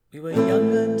We were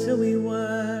young until we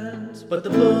weren't, but the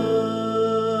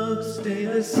books stay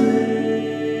the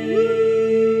same.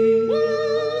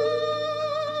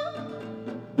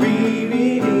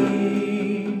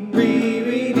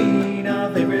 Rereading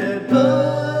our favorite books.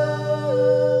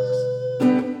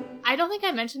 I don't think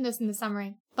I mentioned this in the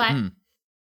summary, but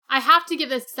I have to give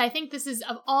this because I think this is,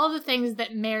 of all the things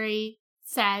that Mary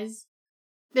says,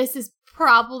 this is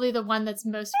probably the one that's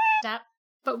most f***ed up.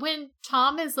 But when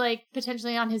Tom is, like,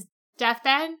 potentially on his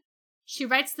deathbed, she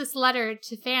writes this letter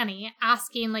to Fanny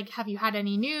asking, like, have you had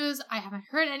any news? I haven't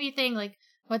heard anything. Like,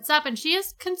 what's up? And she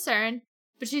is concerned,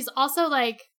 but she's also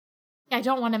like, I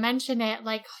don't want to mention it.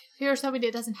 Like, here's hoping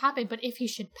it doesn't happen. But if he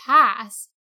should pass,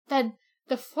 then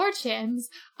the fortunes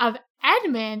of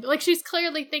Edmund, like, she's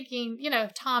clearly thinking, you know,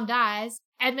 if Tom dies,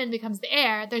 Edmund becomes the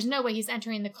heir. There's no way he's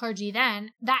entering the clergy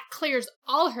then. That clears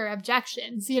all her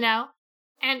objections, you know?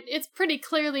 And it's pretty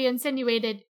clearly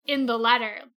insinuated in the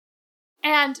letter.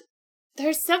 And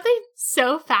there's something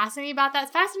so fascinating about that.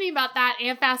 It's fascinating about that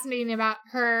and fascinating about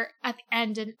her at the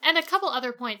end and a couple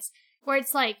other points where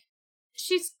it's like,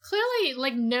 she's clearly,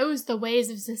 like, knows the ways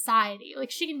of society.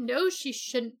 Like, she knows she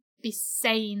shouldn't be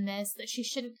saying this, that she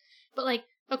shouldn't, but, like,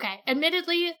 okay,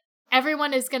 admittedly,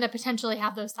 everyone is going to potentially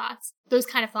have those thoughts, those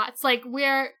kind of thoughts. Like,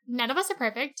 none of us are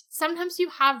perfect. Sometimes you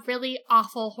have really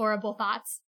awful, horrible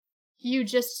thoughts. You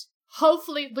just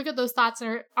hopefully look at those thoughts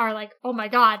and are like, oh my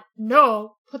God,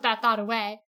 no, put that thought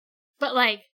away. But,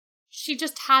 like, she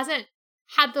just hasn't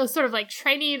had those sort of, like,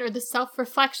 training or the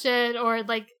self-reflection or,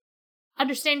 like,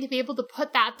 understanding to be able to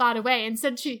put that thought away.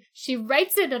 Instead, she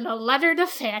writes it in a letter to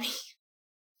Fanny.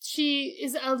 She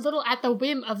is a little at the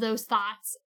whim of those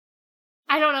thoughts.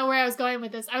 I don't know where I was going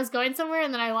with this. I was going somewhere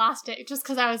and then I lost it just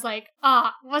because I was like,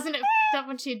 wasn't it up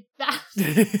when she...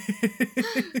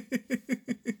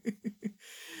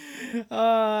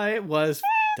 It was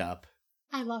up.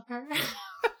 I love her.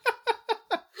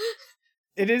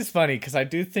 It is funny because I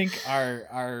do think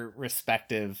our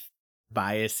respective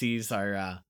biases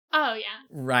are oh yeah,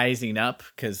 rising up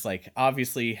because, like,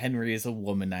 obviously Henry is a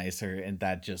womanizer and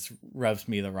that just rubs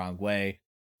me the wrong way.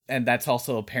 And that's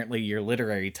also apparently your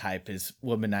literary type is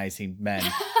womanizing men.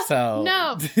 So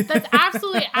no, that's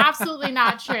absolutely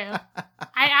not true.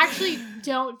 I actually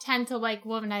don't tend to like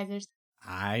womanizers.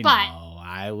 I know.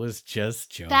 I was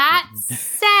just joking. That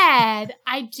said,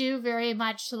 I do very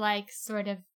much like sort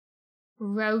of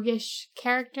roguish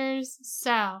characters.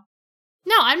 So,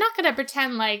 no, I'm not going to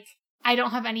pretend like I don't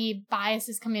have any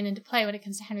biases coming into play when it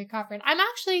comes to Henry Crawford. I'm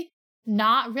actually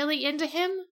not really into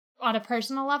him on a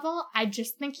personal level. I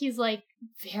just think he's, like,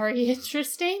 very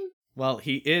interesting. Well,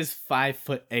 he is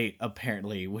 5'8"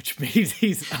 apparently, which means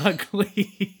he's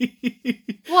ugly.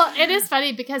 Well, it is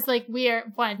funny because, like, we are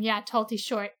totally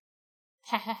short.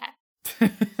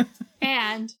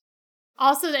 And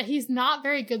also that he's not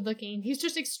very good looking. He's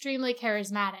just extremely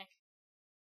charismatic.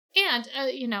 And,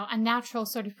 a natural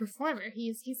sort of performer.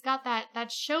 He's got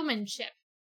that showmanship.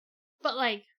 But,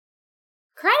 like,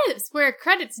 credits where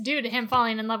credit's due to him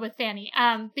falling in love with Fanny.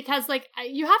 Because, like,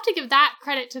 you have to give that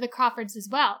credit to the Crawfords as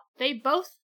well.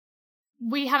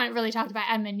 We haven't really talked about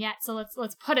Edmund yet, so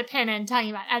let's put a pin in talking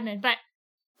about Edmund, but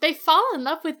they fall in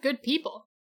love with good people.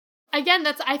 Again,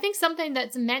 that's, I think, something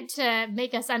that's meant to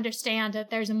make us understand that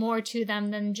there's more to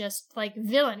them than just, like,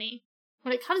 villainy.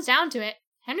 When it comes down to it,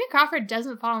 Henry Crawford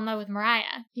doesn't fall in love with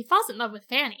Maria. He falls in love with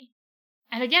Fanny.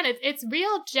 And again, it's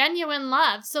real, genuine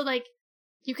love. So, like,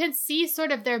 you can see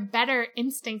sort of their better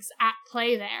instincts at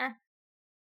play there.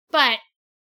 But,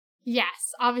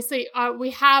 yes, obviously,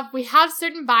 we have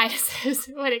certain biases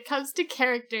when it comes to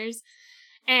characters.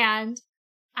 And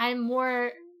I'm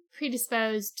more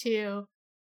predisposed to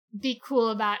be cool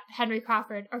about Henry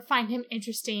Crawford or find him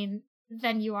interesting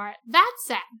than you are. That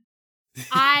said,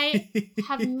 I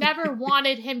have never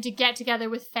wanted him to get together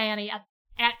with Fanny.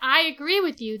 And I agree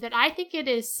with you that I think it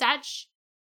is such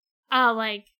a,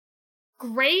 like,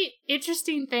 great,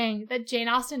 interesting thing that Jane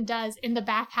Austen does in the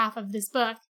back half of this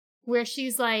book, where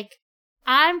she's like,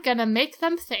 I'm gonna make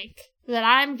them think that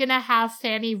I'm gonna have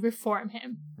Fanny reform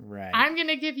him. Right. I'm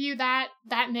gonna give you that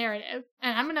narrative,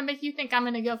 and I'm gonna make you think I'm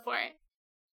gonna go for it.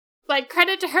 Like,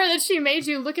 credit to her that she made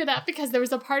you look it up because there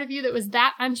was a part of you that was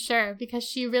that unsure because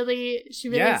she really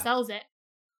sells it.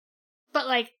 But,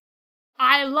 like,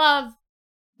 I love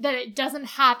that it doesn't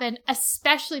happen,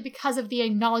 especially because of the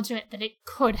acknowledgement that it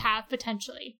could have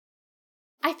potentially.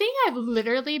 I think I've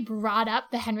literally brought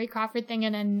up the Henry Crawford thing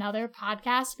in another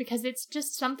podcast because it's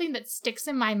just something that sticks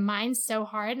in my mind so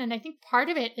hard. And I think part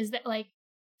of it is that, like,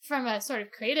 from a sort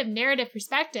of creative narrative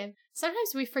perspective,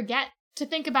 sometimes we forget to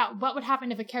think about what would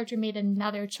happen if a character made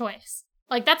another choice.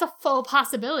 Like, that's a full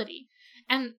possibility.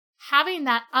 And having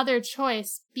that other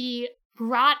choice be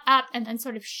brought up and then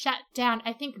sort of shut down,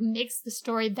 I think makes the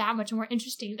story that much more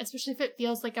interesting, especially if it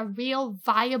feels like a real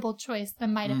viable choice that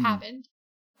might have happened.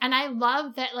 And I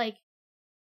love that, like,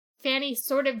 Fanny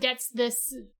sort of gets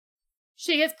this,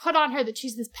 she gets put on her that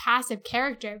she's this passive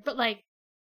character, but, like,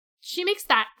 she makes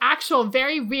that actual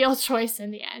very real choice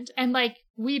in the end. And, like,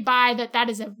 we buy that that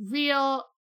is a real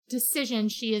decision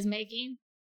she is making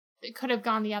that could have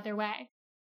gone the other way.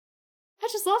 I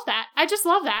just love that. I just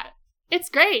love that. It's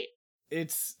great.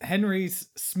 It's Henry's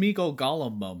Smeagol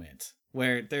Gollum moment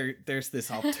where there's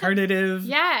this alternative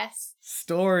yes.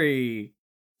 story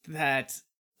that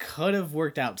could have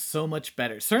worked out so much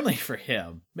better. Certainly for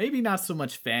him. Maybe not so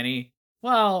much Fanny.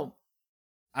 Well,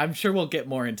 I'm sure we'll get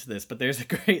more into this, but there's a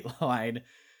great line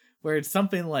where it's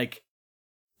something like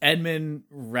Edmund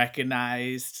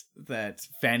recognized that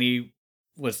Fanny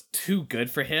was too good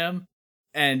for him.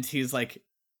 And he's like,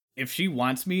 if she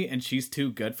wants me and she's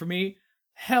too good for me,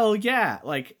 hell yeah.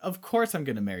 Like, of course I'm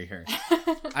going to marry her.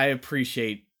 I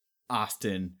appreciate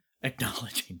Austen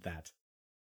acknowledging that.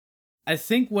 I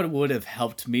think what would have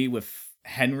helped me with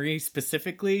Henry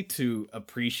specifically to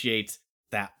appreciate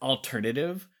that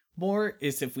alternative more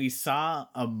is if we saw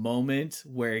a moment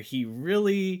where he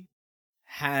really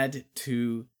had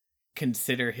to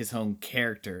consider his own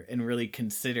character and really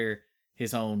consider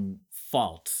his own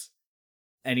faults.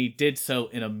 And he did so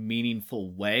in a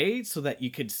meaningful way so that you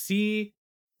could see,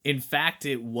 in fact,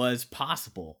 it was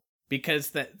possible. Because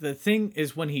the thing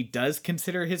is, when he does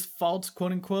consider his faults,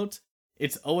 quote unquote,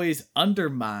 it's always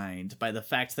undermined by the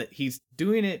fact that he's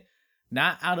doing it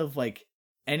not out of like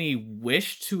any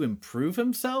wish to improve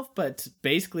himself, but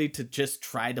basically to just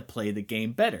try to play the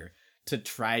game better, to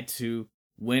try to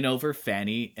win over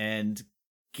Fanny and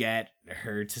get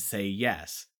her to say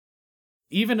yes.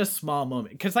 Even a small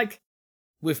moment, because like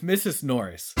with Mrs.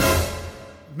 Norris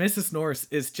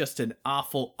is just an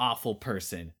awful, awful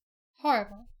person.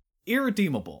 Horrible.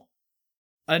 Irredeemable.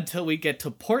 Until we get to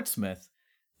Portsmouth,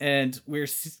 and we're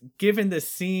given this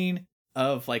scene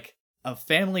of like a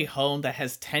family home that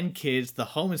has 10 kids. The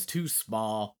home is too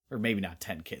small, or maybe not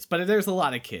 10 kids, but there's a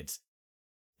lot of kids.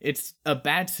 It's a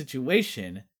bad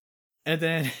situation. And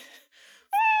then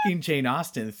Jane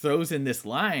Austen throws in this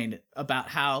line about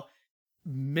how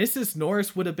Mrs.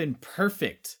 Norris would have been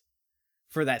perfect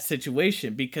for that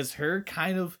situation because her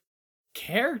kind of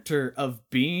character of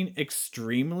being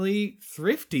extremely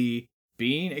thrifty,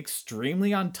 being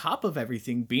extremely on top of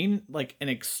everything, being like an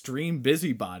extreme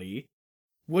busybody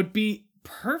would be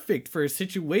perfect for a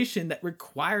situation that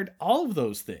required all of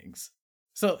those things.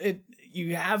 So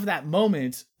you have that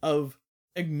moment of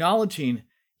acknowledging,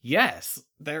 yes,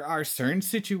 there are certain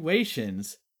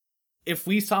situations. If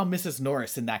we saw Mrs.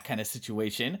 Norris in that kind of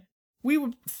situation, we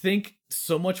would think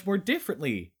so much more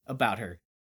differently about her.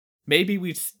 Maybe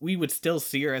we would still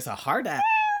see her as a hard ass,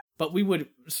 but we would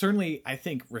certainly, I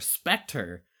think, respect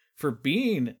her for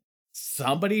being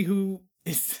somebody who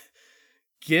is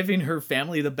giving her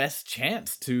family the best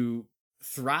chance to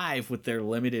thrive with their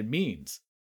limited means.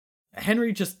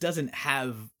 Henry just doesn't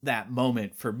have that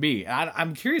moment for me.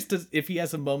 I'm curious if he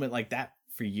has a moment like that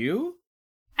for you.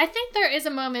 I think there is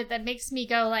a moment that makes me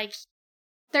go like,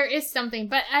 there is something,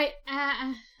 but I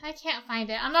can't find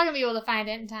it. I'm not gonna be able to find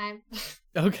it in time.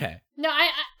 Okay. No,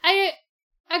 I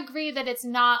agree that it's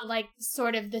not like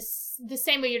sort of the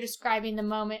same way you're describing the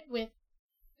moment with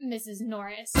Mrs.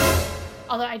 Norris.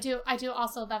 Although I do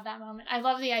also love that moment. I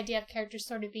love the idea of characters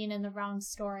sort of being in the wrong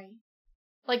story.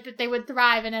 Like that they would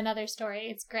thrive in another story.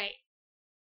 It's great.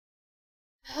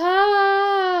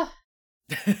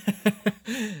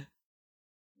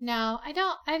 No, I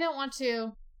don't want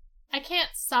to. I can't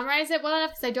summarize it well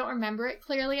enough because I don't remember it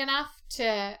clearly enough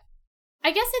to.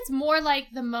 I guess it's more like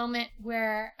the moment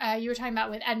where you were talking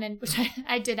about with Edmund, which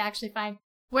I did actually find,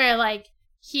 where like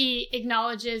he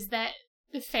acknowledges that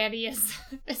Fanny is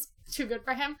too good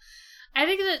for him. I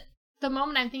think that the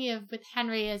moment I'm thinking of with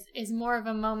Henry is more of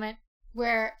a moment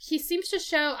where he seems to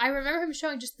show. I remember him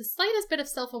showing just the slightest bit of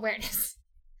self-awareness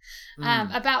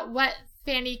about what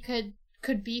Fanny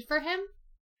could be for him.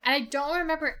 And I don't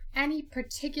remember any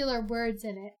particular words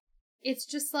in it. It's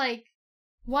just like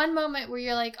one moment where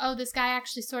you're like, oh, this guy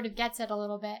actually sort of gets it a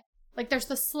little bit. Like there's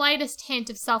the slightest hint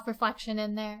of self-reflection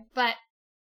in there. But,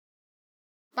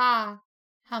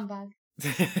 humbug.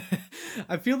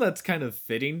 I feel that's kind of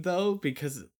fitting though,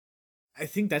 because I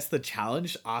think that's the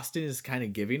challenge Austen is kind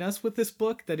of giving us with this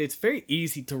book, that it's very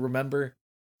easy to remember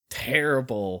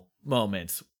terrible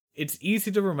moments. It's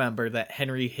easy to remember that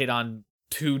Henry hit on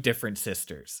 2 different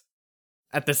sisters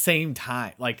at the same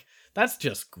time. Like, that's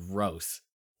just gross.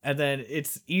 And then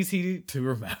it's easy to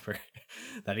remember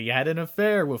that he had an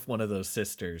affair with one of those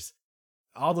sisters.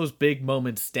 All those big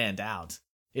moments stand out.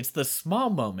 It's the small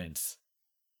moments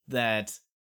that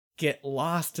get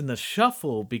lost in the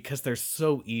shuffle because they're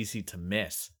so easy to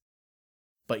miss.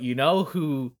 But you know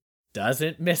who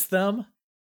doesn't miss them?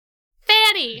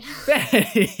 Fanny!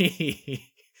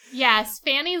 Fanny! Yes,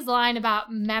 Fanny's line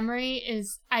about memory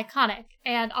is iconic.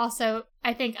 And also,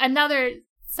 I think another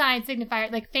sign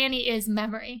signifier, like Fanny is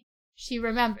memory. She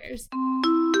remembers.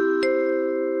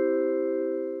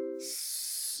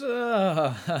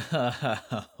 So,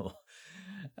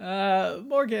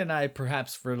 Morgan and I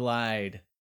perhaps relied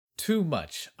too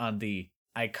much on the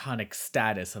iconic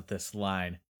status of this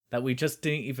line that we just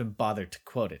didn't even bother to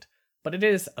quote it. But it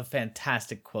is a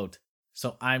fantastic quote,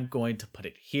 so I'm going to put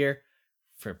it here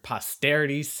for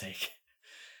posterity's sake.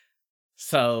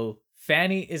 So,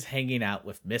 Fanny is hanging out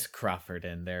with Miss Crawford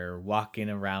and they're walking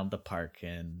around the park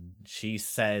and she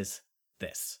says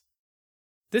this.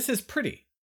 "This is pretty,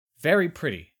 very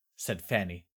pretty," said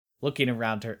Fanny, looking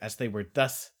around her as they were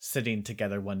thus sitting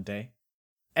together one day.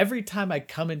 "Every time I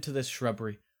come into this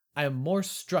shrubbery, I am more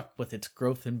struck with its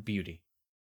growth and beauty.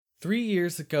 3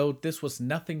 years ago, this was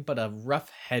nothing but a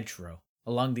rough hedgerow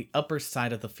along the upper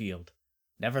side of the field,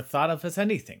 never thought of as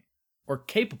anything, or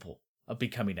capable of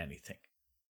becoming anything.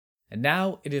 And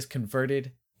now it is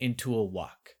converted into a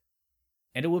walk.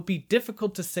 And it would be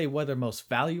difficult to say whether most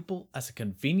valuable as a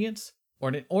convenience or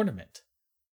an ornament.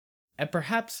 And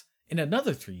perhaps in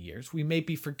another 3 years we may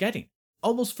be forgetting,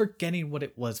 almost forgetting what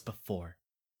it was before.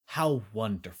 How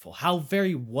wonderful, how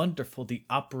very wonderful the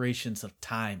operations of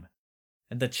time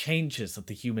and the changes of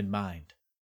the human mind."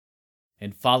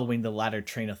 And following the latter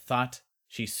train of thought,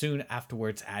 she soon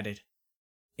afterwards added,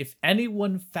 "If any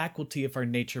one faculty of our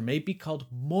nature may be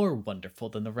called more wonderful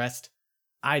than the rest,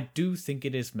 I do think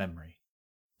it is memory.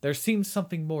 There seems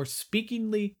something more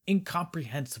speakingly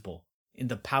incomprehensible in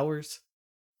the powers,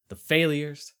 the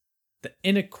failures, the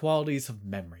inequalities of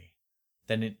memory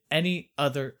than in any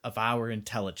other of our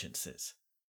intelligences.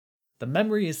 The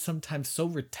memory is sometimes so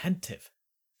retentive,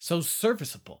 so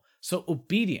serviceable, so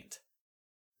obedient.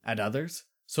 At others,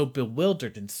 so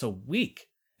bewildered and so weak,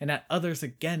 and at others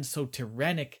again so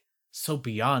tyrannic, so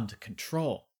beyond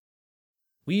control.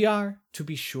 We are, to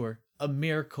be sure, a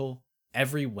miracle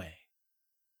every way.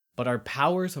 But our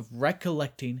powers of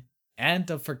recollecting and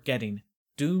of forgetting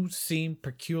do seem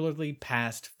peculiarly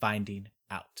past finding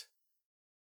out."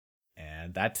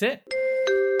 And that's it.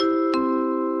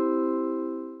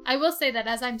 I will say that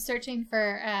as I'm searching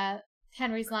for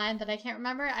Henry's line that I can't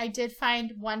remember, I did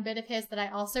find one bit of his that I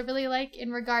also really like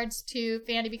in regards to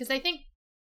Fanny, because I think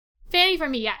Fanny, for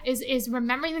me, is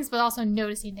remembering things, but also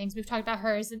noticing things. We've talked about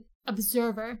her as an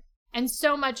observer. And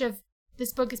so much of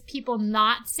this book is people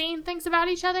not seeing things about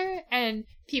each other and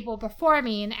people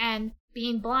performing and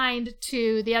being blind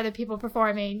to the other people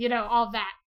performing, you know, all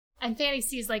that. And Fanny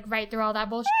sees, like, right through all that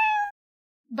bullshit.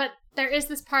 But there is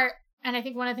this part, and I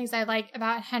think one of the things I like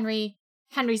about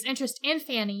Henry's interest in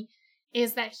Fanny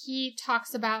is that he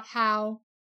talks about how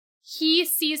he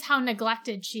sees how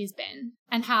neglected she's been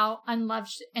and how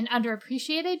unloved and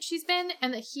underappreciated she's been,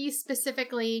 and that he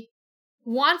specifically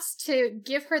wants to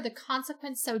give her the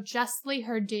consequence so justly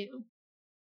her due.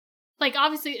 Like,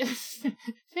 obviously,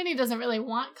 Fanny doesn't really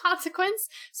want consequence,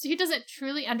 so he doesn't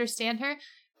truly understand her,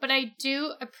 but I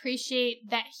do appreciate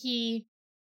that he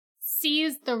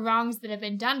sees the wrongs that have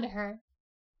been done to her,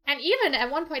 and even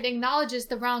at one point acknowledges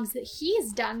the wrongs that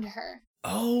he's done to her.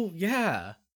 Oh,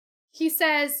 yeah. He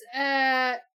says,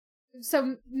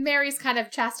 so Mary's kind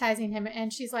of chastising him,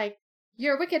 and she's like,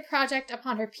 "Your wicked project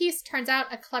upon her peace turns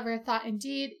out a clever thought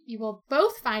indeed. You will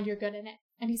both find your good in it."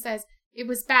 And he says, "It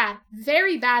was bad,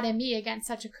 very bad in me against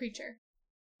such a creature.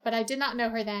 But I did not know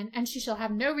her then, and she shall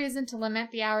have no reason to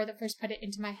lament the hour that first put it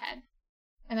into my head."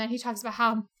 And then he talks about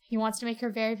how he wants to make her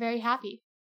very, very happy.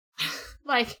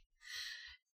 Like,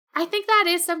 I think that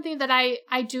is something that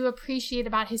I do appreciate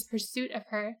about his pursuit of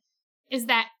her, is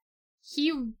that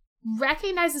he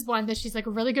recognizes, one, that she's like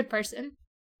a really good person.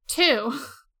 2,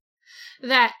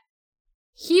 that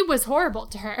he was horrible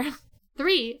to her.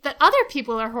 3, that other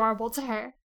people are horrible to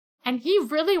her. And he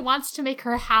really wants to make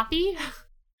her happy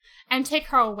and take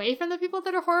her away from the people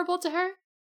that are horrible to her.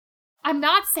 I'm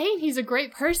not saying he's a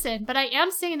great person, but I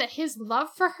am saying that his love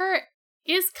for her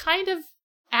is kind of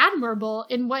admirable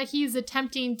in what he's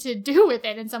attempting to do with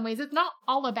it in some ways. It's not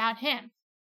all about him.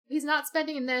 He's not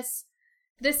spending this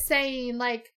saying,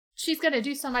 like, she's going to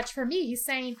do so much for me. He's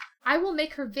saying, I will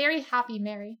make her very happy,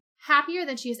 Mary. Happier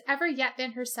than she has ever yet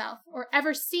been herself, or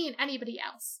ever seen anybody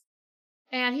else.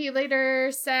 And he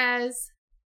later says,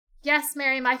 Yes,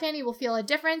 Mary, my Fanny will feel a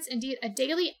difference, indeed a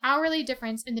daily, hourly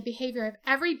difference in the behavior of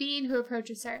every being who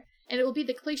approaches her. And it will be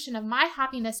the completion of my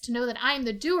happiness to know that I am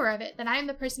the doer of it, that I am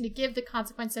the person to give the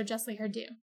consequence so justly her due.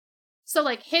 So,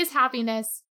 like, his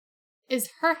happiness is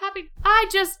her happy. I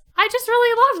just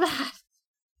really love that.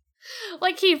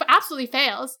 Like, he absolutely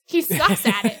fails. He sucks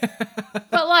at it.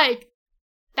 But, like,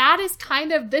 that is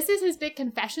kind of, this is his big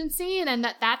confession scene, and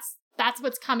that's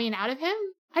what's coming out of him.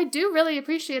 I do really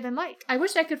appreciate and like. I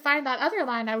wish I could find that other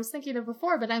line I was thinking of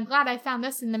before, but I'm glad I found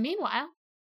this in the meanwhile.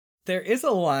 There is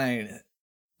a line,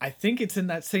 I think it's in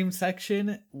that same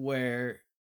section, where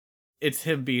it's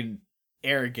him being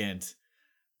arrogant,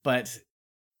 but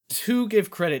to give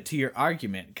credit to your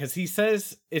argument, because he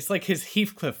says, it's like his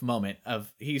Heathcliff moment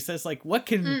of, he says, like, what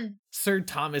can Sir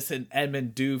Thomas and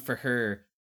Edmund do for her?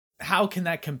 How can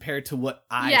that compare to what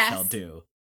I shall do?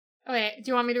 Okay, do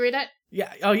you want me to read it?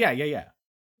 Yeah. Oh, yeah.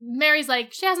 Mary's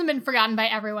like, she hasn't been forgotten by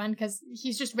everyone, because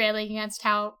he's just railing against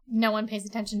how no one pays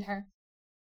attention to her.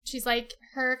 She's like,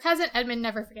 her cousin Edmund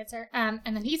never forgets her. And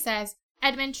then he says,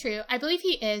 Edmund, true, I believe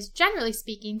he is, generally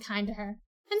speaking, kind to her.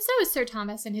 And so is Sir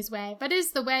Thomas in his way, but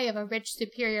is the way of a rich,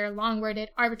 superior, long-worded,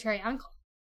 arbitrary uncle.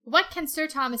 What can Sir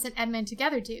Thomas and Edmund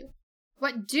together do?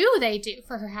 What do they do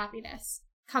for her happiness,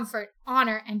 comfort,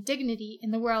 honor, and dignity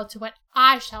in the world to what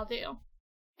I shall do?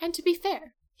 And to be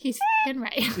fair, he's f***ing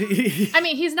right. I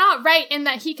mean, he's not right in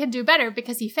that he can do better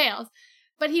because he fails,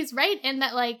 but he's right in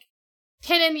that, like,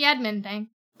 pin in the Edmund thing.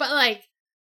 But, like,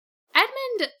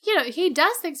 Edmund, you know, he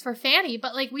does things for Fanny,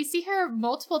 but, like, we see her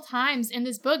multiple times in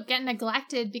this book get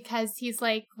neglected because he's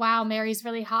like, wow, Mary's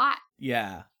really hot.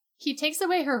 Yeah. He takes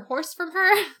away her horse from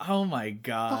her. Oh my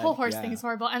god. The whole horse thing is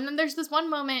horrible. And then there's this one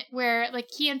moment where, like,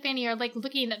 he and Fanny are, like,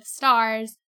 looking at the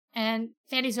stars, and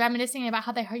Fanny's reminiscing about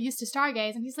how they used to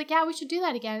stargaze, and he's like, yeah, we should do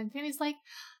that again. And Fanny's like,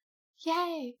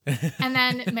 yay. And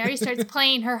then Mary starts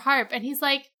playing her harp, and he's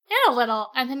like, in a little.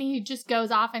 And then he just goes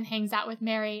off and hangs out with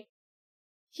Mary.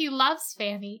 He loves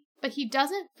Fanny, but he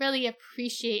doesn't really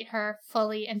appreciate her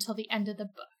fully until the end of the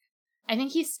book. I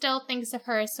think he still thinks of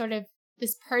her as sort of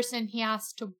this person he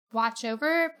has to watch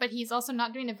over, but he's also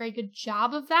not doing a very good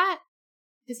job of that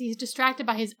because he's distracted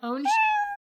by his own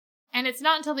And it's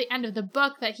not until the end of the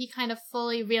book that he kind of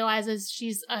fully realizes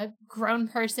she's a grown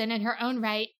person in her own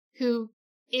right who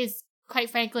is, quite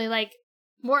frankly, like,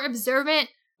 more observant,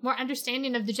 more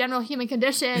understanding of the general human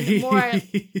condition, more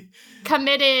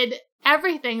committed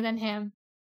everything than him.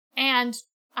 And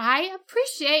I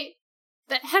appreciate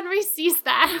that Henry sees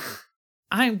that.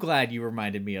 I'm glad you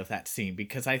reminded me of that scene,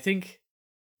 because I think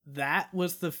that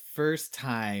was the first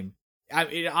time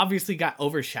it obviously got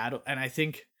overshadowed, and I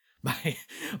think my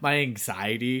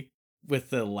anxiety with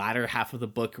the latter half of the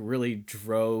book really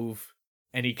drove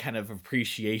any kind of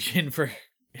appreciation for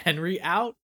Henry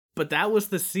out. But that was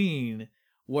the scene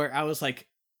where I was like,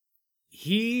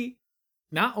 he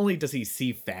not only does he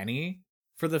see Fanny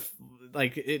for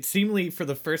it seemingly for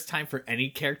the first time for any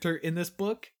character in this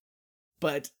book,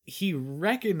 but he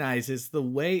recognizes the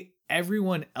way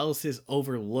everyone else is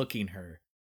overlooking her.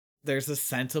 There's a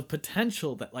sense of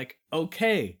potential that, like,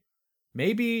 okay,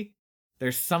 maybe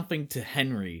there's something to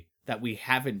Henry that we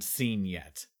haven't seen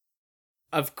yet.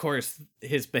 Of course,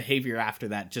 his behavior after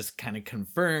that just kind of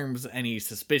confirms any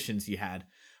suspicions you had,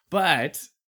 but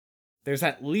there's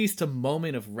at least a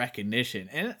moment of recognition.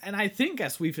 And I think,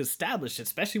 as we've established,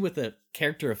 especially with the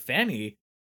character of Fanny,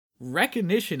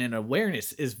 recognition and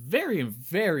awareness is very,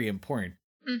 very important.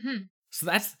 Mm-hmm.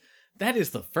 So that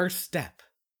is the first step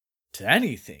to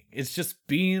anything. It's just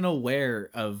being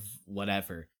aware of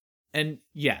whatever. And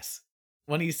yes,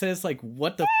 when he says, like,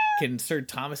 what the can Sir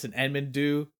Thomas and Edmund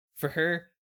do for her,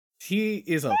 he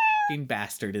is a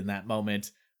bastard in that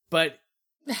moment. But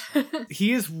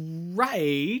he is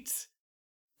right.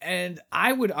 And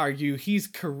I would argue he's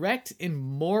correct in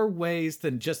more ways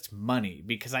than just money,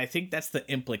 because I think that's the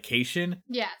implication.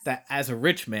 Yes. That as a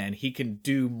rich man, he can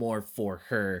do more for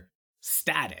her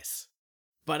status.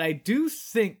 But I do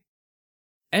think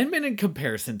Edmund, in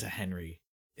comparison to Henry,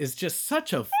 is just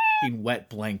such a wet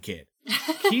blanket.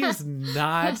 He is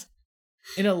not,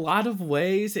 in a lot of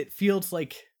ways, it feels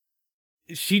like,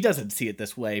 she doesn't see it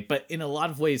this way, but in a lot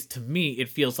of ways, to me, it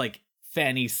feels like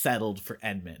Fanny settled for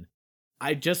Edmund.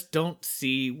 I just don't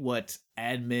see what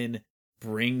Edmund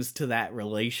brings to that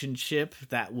relationship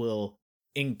that will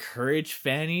encourage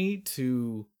Fanny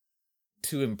to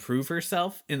improve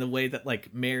herself in the way that,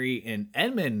 like, Mary and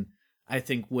Edmund, I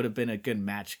think, would have been a good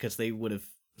match, because they would have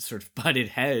sort of butted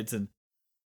heads, and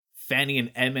Fanny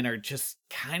and Edmund are just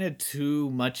kind of too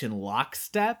much in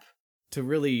lockstep to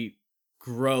really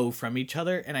grow from each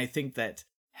other. And I think that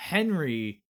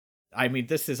Henry, I mean,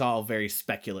 this is all very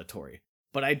speculatory,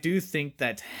 But I do think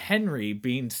that Henry,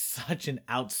 being such an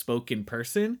outspoken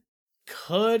person,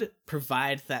 could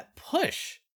provide that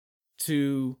push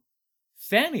to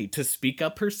Fanny to speak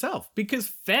up herself. Because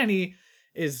Fanny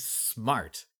is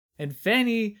smart. And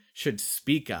Fanny should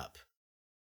speak up.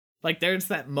 Like, there's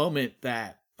that moment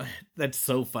that's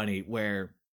so funny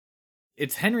where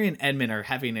it's Henry and Edmund are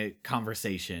having a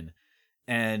conversation.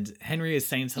 And Henry is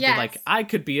saying something like, I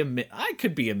could be a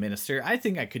minister. I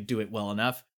think I could do it well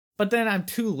enough. But then I'm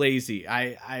too lazy.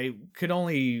 I could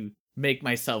only make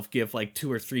myself give like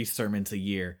 2 or 3 sermons a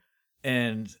year.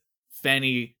 And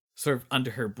Fanny, sort of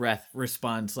under her breath,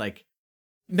 responds like,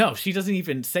 no, she doesn't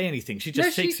even say anything. She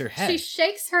just shakes her head. She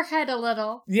shakes her head a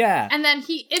little. Yeah. And then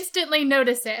he instantly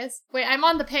notices. Wait, I'm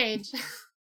on the page.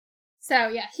 So,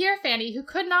 yeah, here Fanny, who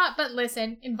could not but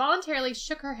listen, involuntarily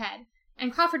shook her head.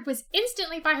 And Crawford was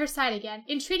instantly by her side again,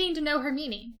 entreating to know her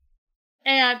meaning.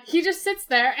 And he just sits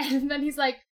there, and then he's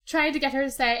like, trying to get her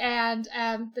to say, and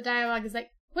the dialogue is like,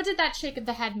 what did that shake of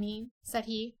the head mean? Said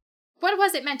he. What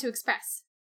was it meant to express?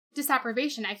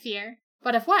 Disapprobation, I fear.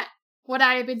 But of what? What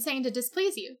I have been saying to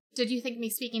displease you? Did you think me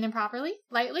speaking improperly,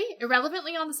 lightly,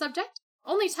 irrelevantly on the subject?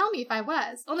 Only tell me if I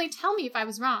was. Only tell me if I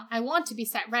was wrong. I want to be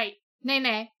set right. Nay,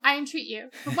 nay, I entreat you.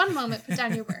 For one moment, put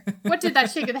down your work. What did that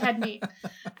shake of the head mean?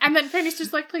 And then Fanny's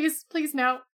just like, please,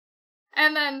 no.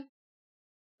 And then,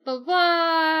 but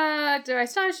what do I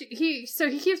astonish you? So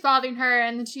he keeps bothering her,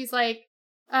 and then she's like,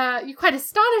 you quite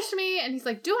astonish me. And he's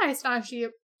like, do I astonish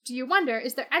you? Do you wonder,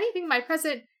 is there anything in my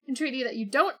present entreaty that you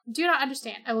do not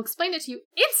understand? I will explain it to you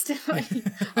instantly.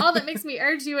 All that makes me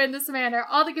urge you in this manner,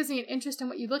 all that gives me an interest in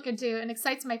what you look into and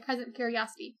excites my present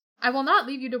curiosity. I will not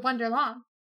leave you to wonder long.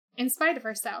 In spite of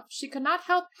herself, she could not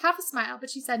help half a smile, but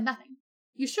she said nothing.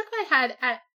 You shook my head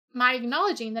at my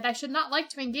acknowledging that I should not like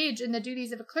to engage in the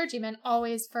duties of a clergyman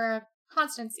always for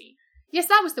constancy. Yes,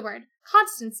 that was the word.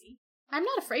 Constancy. I'm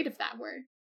not afraid of that word.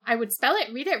 I would spell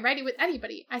it, read it, write it with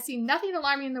anybody. I see nothing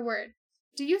alarming in the word.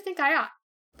 Do you think I ought?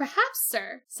 Perhaps,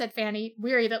 sir, said Fanny,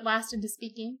 wearied at last into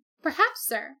speaking. Perhaps,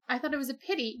 sir, I thought it was a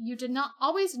pity you did not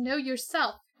always know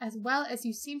yourself as well as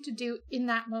you seemed to do in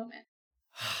that moment.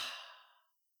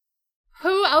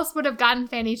 Who else would have gotten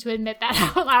Fanny to admit that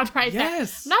out loud right there? I'm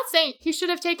not saying he should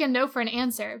have taken no for an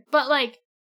answer, but like,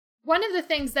 one of the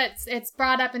things it's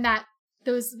brought up in that,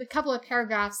 those a couple of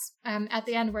paragraphs at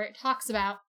the end where it talks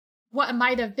about what it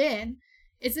might have been,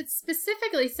 is it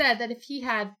specifically said that if he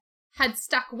had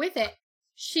stuck with it,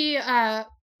 she,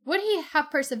 would he have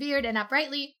persevered and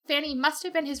uprightly, Fanny must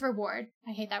have been his reward.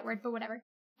 I hate that word, but whatever.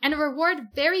 And a reward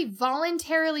very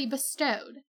voluntarily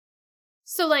bestowed.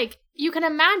 So, like, you can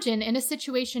imagine in a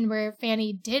situation where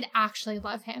Fanny did actually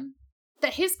love him,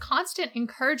 that his constant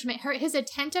encouragement, his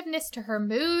attentiveness to her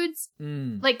moods,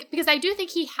 like, because I do think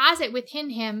he has it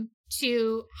within him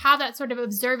to have that sort of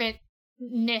observantness?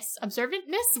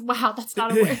 Wow, that's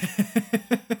not a word.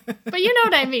 But you know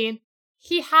what I mean.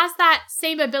 He has that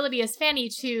same ability as Fanny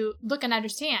to look and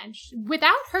understand.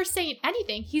 Without her saying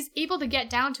anything, he's able to get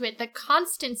down to it. The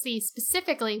constancy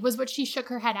specifically was what she shook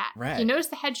her head at. Right. He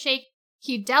noticed the head shake.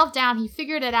 He delved down, he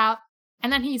figured it out,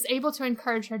 and then he's able to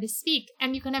encourage her to speak.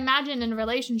 And you can imagine in a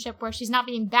relationship where she's not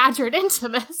being badgered into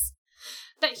this,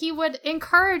 that he would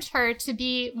encourage her to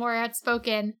be more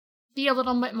outspoken, be a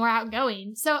little bit more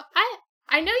outgoing. So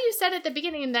I know you said at the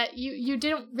beginning that you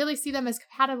didn't really see them as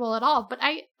compatible at all, but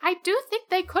I do think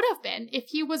they could have been if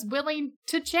he was willing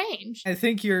to change. I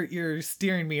think you're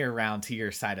steering me around to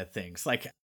your side of things. Like,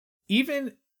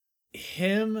 even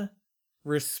him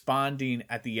responding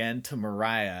at the end to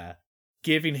Mariah,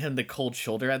 giving him the cold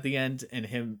shoulder at the end, and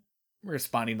him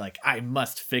responding like, I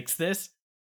must fix this.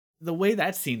 The way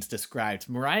that scene's described,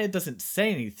 Mariah doesn't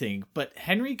say anything, but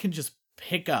Henry can just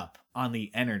pick up on the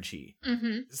energy.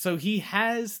 Mm-hmm. So he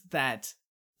has that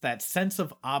sense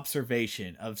of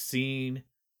observation, of seeing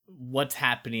what's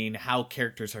happening, how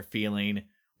characters are feeling,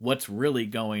 what's really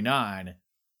going on.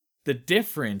 The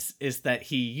difference is that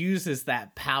he uses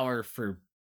that power for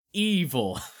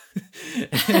evil.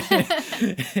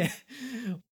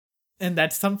 And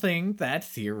that's something that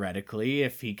theoretically,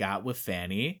 if he got with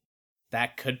Fanny,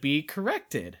 that could be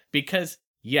corrected. Because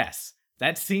yes,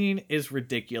 that scene is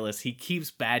ridiculous. He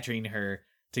keeps badgering her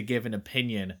to give an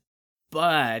opinion,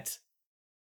 but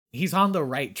he's on the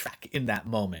right track in that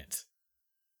moment.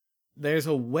 There's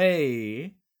a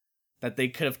way that they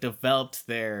could have developed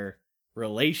their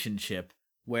relationship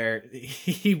where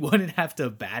he wouldn't have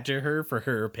to badger her for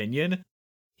her opinion.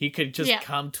 He could just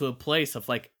come to a place of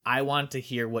like, I want to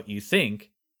hear what you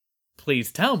think.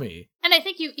 Please tell me. And I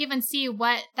think you even see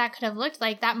what that could have looked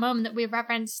like, that moment that we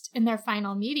referenced in their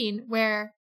final meeting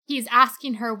where he's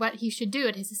asking her what he should do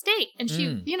at his estate. And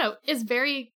she, is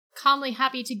very calmly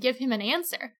happy to give him an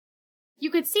answer. You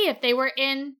could see if they were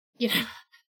in,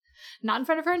 not in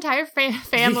front of her entire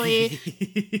family,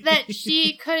 that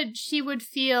she would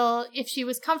feel, if she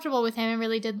was comfortable with him and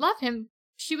really did love him,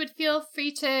 she would feel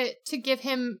free to give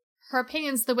him her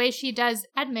opinions the way she does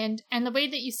Edmund, and the way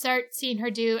that you start seeing her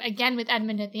do again with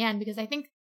Edmund at the end, because I think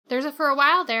for a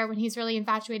while there when he's really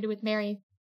infatuated with Mary,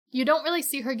 you don't really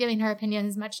see her giving her opinion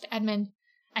as much to Edmund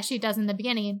as she does in the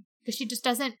beginning, because she just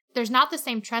doesn't, there's not the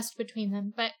same trust between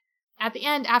them. But at the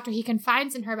end, after he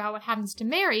confides in her about what happens to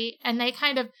Mary, and they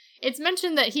it's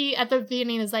mentioned that he, at the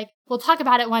beginning, is like, we'll talk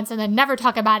about it once and then never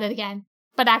talk about it again.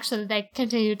 But actually, they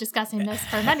continue discussing this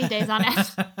for many days on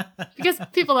end. Because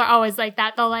people are always like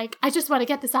that. They'll like, I just want to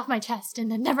get this off my chest and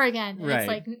then never again. And It's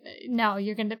like, no,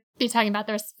 you're going to be talking about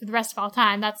this for the rest of all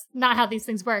time. That's not how these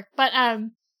things work. But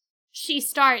she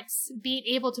starts being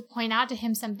able to point out to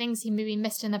him some things he maybe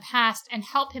missed in the past and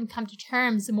help him come to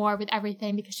terms more with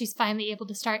everything, because she's finally able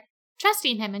to start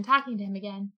trusting him and talking to him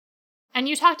again. And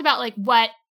you talked about like,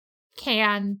 what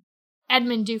can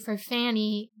Edmund do for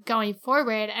Fanny going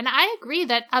forward? And I agree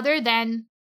that other than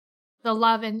the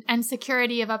love and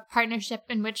security of a partnership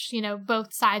in which,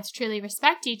 both sides truly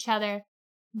respect each other,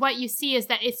 what you see is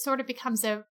that it sort of becomes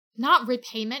a, not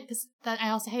repayment, because I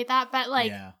also hate that, but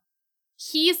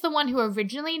he's the one who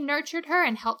originally nurtured her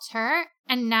and helped her,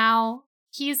 and now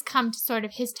he's come to sort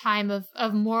of his time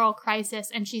of moral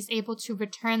crisis, and she's able to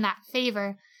return that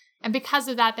favor. And because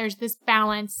of that, there's this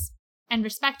balance and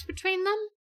respect between them.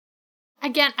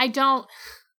 Again, I think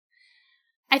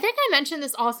I mentioned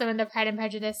this also in the Pride and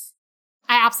Prejudice.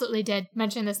 I absolutely did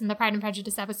mention this in the Pride and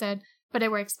Prejudice episode, but it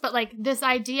works. But like this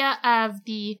idea of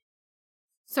the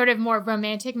sort of more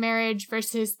romantic marriage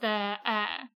versus the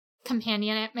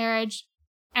companionate marriage.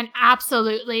 And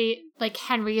absolutely, like,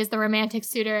 Henry is the romantic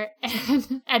suitor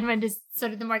and Edmund is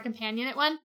sort of the more companionate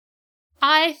one.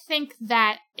 I think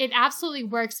that it absolutely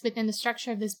works within the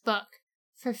structure of this book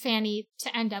for Fanny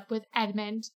to end up with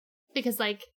Edmund, because,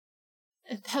 like,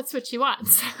 that's what she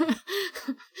wants.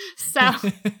 So,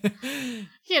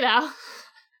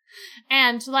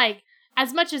 And, like,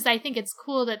 as much as I think it's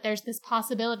cool that there's this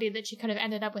possibility that she could have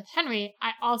ended up with Henry,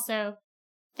 I also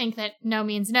think that no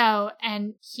means no,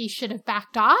 and he should have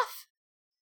backed off.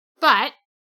 But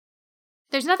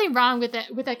there's nothing wrong with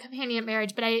a companion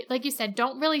marriage, but I, like you said,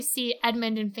 don't really see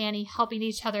Edmund and Fanny helping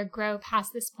each other grow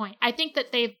past this point. I think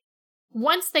that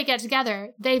once they get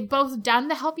together, they've both done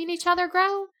the helping each other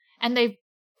grow, and they've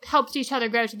helped each other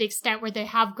grow to the extent where they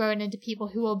have grown into people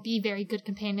who will be very good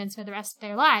companions for the rest of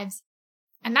their lives.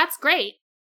 And that's great.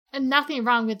 And nothing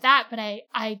wrong with that, but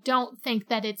I don't think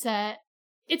that it's a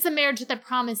marriage that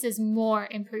promises more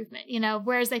improvement,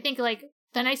 whereas I think like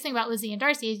the nice thing about Lizzie and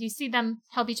Darcy is you see them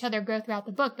help each other grow throughout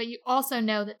the book, but you also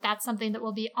know that that's something that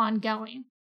will be ongoing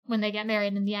when they get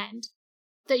married in the end,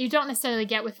 that you don't necessarily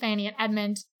get with Fanny and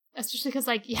Edmund, especially because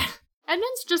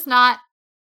Edmund's just not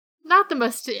the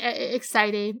most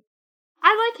exciting.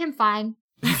 I like him fine.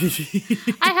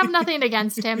 I have nothing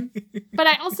against him, but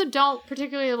I also don't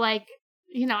particularly like,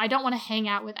 I don't want to hang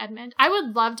out with Edmund. I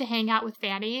would love to hang out with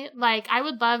Fanny. Like, I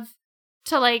would love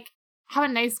to, like, have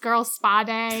a nice girl spa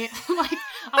day. Like,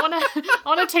 I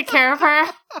want to take care of her.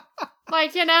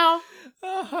 Like,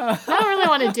 I don't really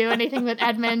want to do anything with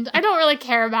Edmund. I don't really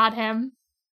care about him.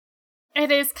 It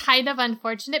is kind of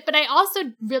unfortunate, but I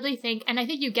also really think, and I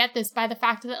think you get this by the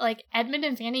fact that, like, Edmund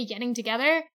and Fanny getting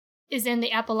together is in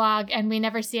the epilogue, and we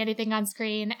never see anything on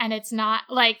screen, and it's not,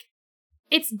 like,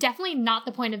 it's definitely not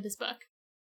the point of this book.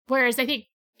 Whereas I think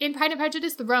in Pride and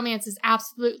Prejudice, the romance is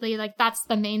absolutely, like, that's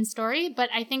the main story. But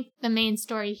I think the main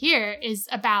story here is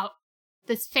about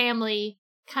this family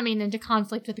coming into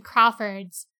conflict with the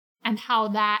Crawfords and how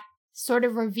that sort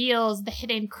of reveals the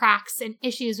hidden cracks and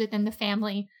issues within the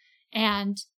family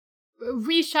and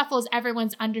reshuffles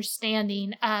everyone's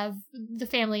understanding of the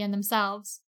family and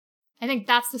themselves. I think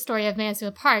that's the story of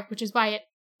Mansfield Park, which is why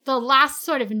the last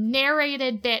sort of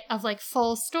narrated bit of, like,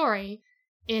 full story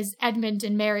is Edmund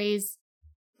and Mary's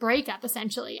breakup,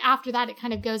 essentially. After that, it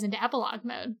kind of goes into epilogue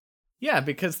mode. Yeah,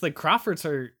 because the Crawfords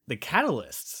are the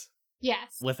catalysts.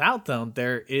 Yes. Without them,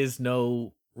 there is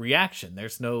no reaction.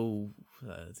 There's no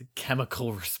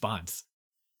chemical response.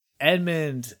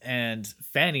 Edmund and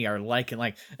Fanny are like and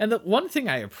like. And the one thing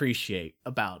I appreciate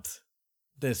about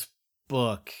this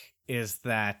book is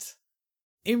that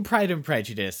in Pride and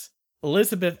Prejudice,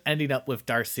 Elizabeth ending up with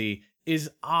Darcy is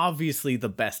obviously the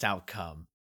best outcome.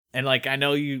 And, like, I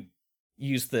know you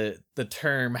use the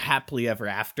term happily ever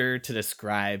after to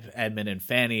describe Edmund and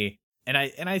Fanny, and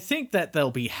I think that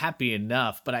they'll be happy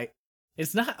enough, but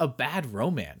it's not a bad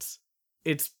romance.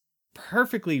 It's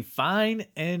perfectly fine,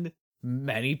 and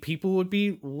many people would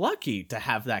be lucky to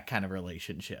have that kind of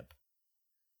relationship.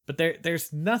 But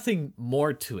there's nothing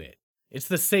more to it. It's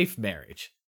the safe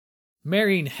marriage.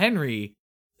 Marrying Henry,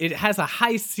 it has a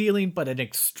high ceiling but an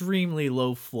extremely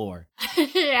low floor.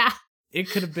 Yeah. It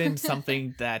could have been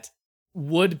something that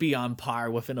would be on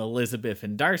par with an Elizabeth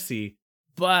and Darcy,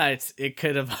 but it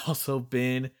could have also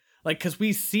been like, because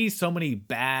we see so many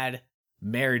bad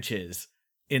marriages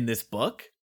in this book.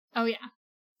 Oh, yeah.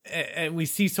 And we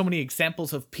see so many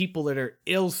examples of people that are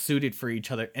ill-suited for each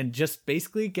other and just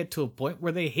basically get to a point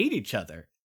where they hate each other.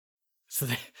 So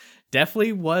there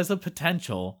definitely was a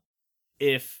potential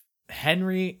if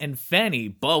Henry and Fanny,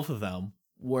 both of them,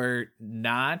 were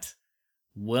not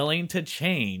willing to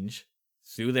change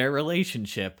through their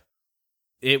relationship,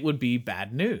 it would be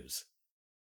bad news.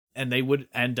 And they would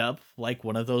end up like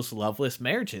one of those loveless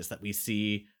marriages that we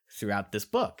see throughout this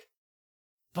book.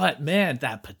 But man,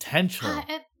 that potential.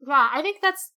 Wow, I think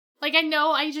that's, like, I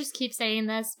know I just keep saying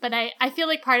this, but I feel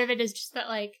like part of it is just that,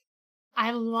 like,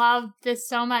 I love this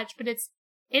so much, but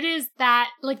it is that,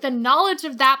 like, the knowledge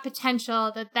of that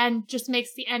potential that then just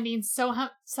makes the ending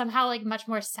somehow, like, much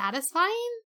more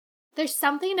satisfying. There's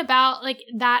something about, like,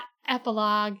 that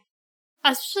epilogue,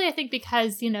 especially I think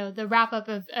because, you know, the wrap-up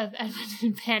of Edmund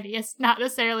and Fanny is not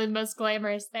necessarily the most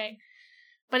glamorous thing,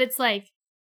 but it's like,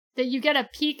 that you get a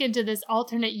peek into this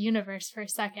alternate universe for a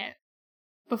second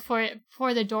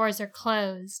before the doors are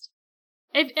closed.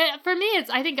 For me, it's,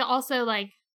 I think, also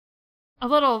like a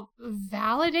little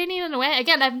validating in a way.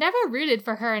 Again, I've never rooted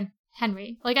for her and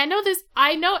Henry. Like,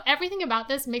 I know everything about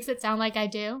this makes it sound like I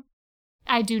do.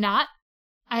 I do not.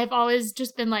 I have always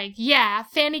just been like, yeah,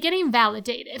 Fanny getting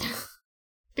validated.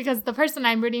 Because the person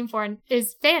I'm rooting for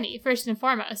is Fanny, first and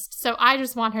foremost. So I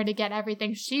just want her to get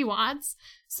everything she wants.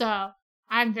 So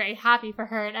I'm very happy for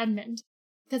her and Edmund,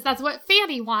 because that's what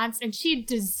Fanny wants, and she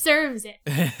deserves it.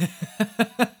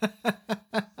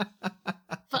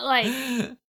 But, like,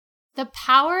 the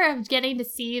power of getting to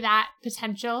see that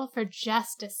potential for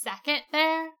just a second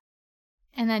there,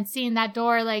 and then seeing that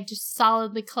door, like, just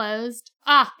solidly closed,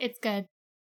 it's good.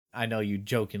 I know you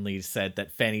jokingly said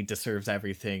that Fanny deserves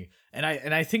everything, and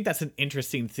I think that's an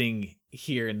interesting thing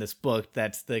here in this book,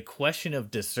 that the question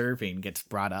of deserving gets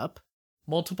brought up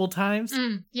multiple times.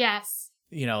 Yes.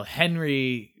 You know,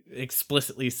 Henry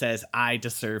explicitly says, I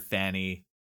deserve Fanny.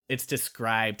 It's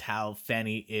described how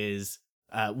Fanny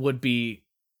would be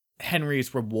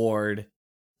Henry's reward.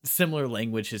 Similar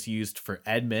language is used for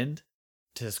Edmund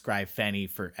to describe Fanny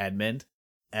for Edmund.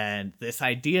 And this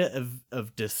idea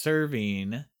of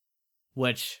deserving,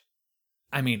 which,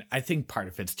 I mean, I think part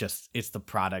of it's the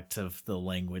product of the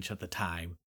language at the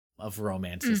time, of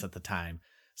romances at the time.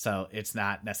 So it's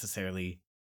not necessarily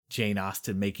Jane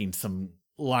Austen making some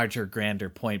larger, grander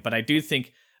point. But I do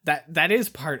think that is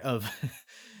part of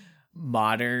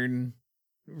modern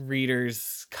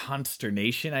readers'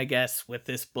 consternation, I guess, with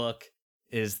this book,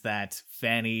 is that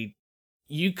Fanny,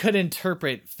 you could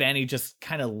interpret Fanny just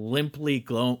kind of limply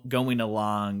going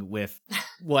along with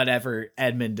whatever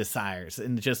Edmund desires,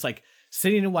 and just like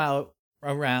sitting a while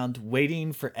around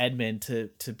waiting for Edmund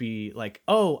to be like,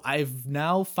 oh, I've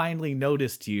now finally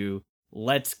noticed you,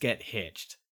 let's get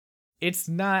hitched. It's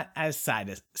not as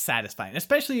satisfying,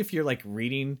 especially if you're like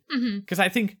reading, because I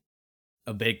think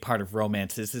a big part of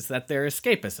romances is that they're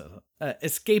escapism,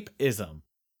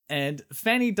 and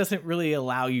Fanny doesn't really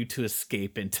allow you to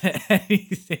escape into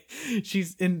anything.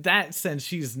 She's, in that sense,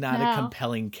 she's not a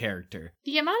compelling character.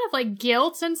 The amount of, like,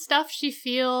 guilt and stuff she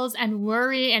feels, and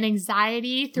worry and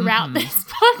anxiety throughout this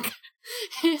book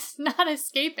is not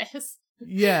escapist.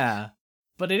 Yeah,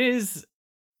 but there's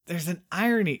an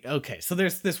irony. Okay, so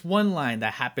there's this one line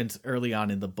that happens early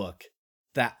on in the book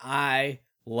that I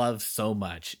love so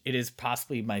much. It is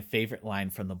possibly my favorite line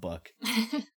from the book.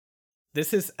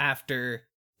 This is after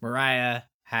Maria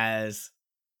has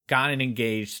gone and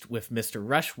engaged with Mr.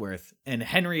 Rushworth, and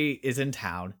Henry is in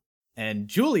town, and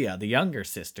Julia, the younger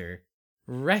sister,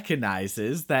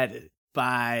 recognizes that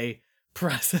by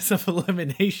process of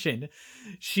elimination,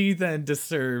 she then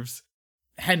deserves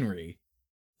Henry.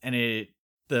 And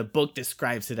the book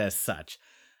describes it as such.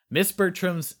 Miss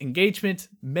Bertram's engagement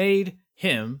made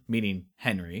him, meaning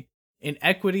Henry, in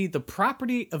equity the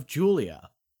property of Julia,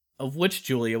 of which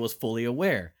Julia was fully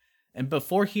aware. And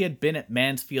before he had been at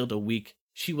Mansfield a week,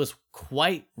 she was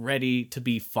quite ready to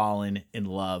be fallen in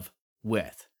love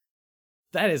with.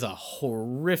 That is a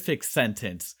horrific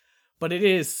sentence, but it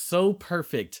is so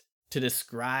perfect to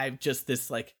describe just this,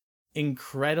 like,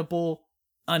 incredible,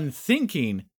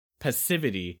 unthinking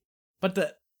passivity. But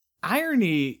the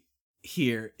irony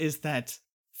here is that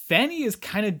Fanny is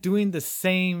kind of doing the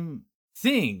same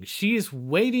thing she is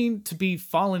waiting to be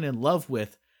fallen in love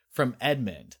with from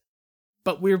Edmund.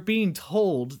 But we're being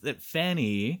told that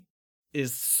Fanny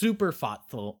is super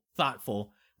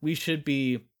thoughtful. We should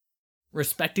be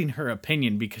respecting her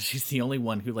opinion because she's the only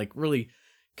one who like really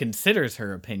considers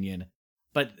her opinion.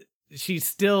 But she's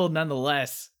still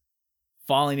nonetheless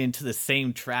falling into the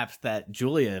same traps that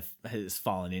Julia has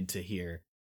fallen into here.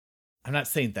 I'm not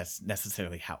saying that's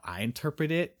necessarily how I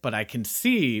interpret it, but I can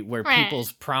see where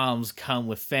people's problems come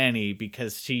with Fanny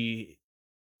because she,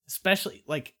 especially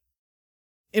like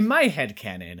in my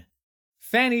headcanon,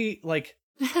 Fanny like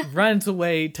runs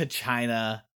away to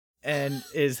China and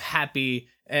is happy,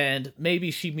 and maybe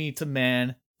she meets a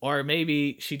man, or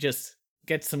maybe she just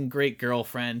gets some great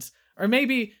girlfriends, or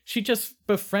maybe she just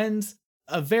befriends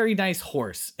a very nice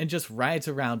horse and just rides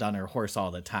around on her horse all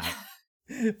the time.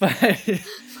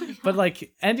 but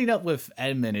like ending up with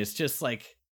Edmund is just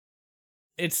like,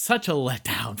 it's such a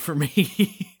letdown for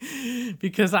me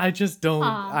because I just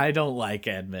I don't like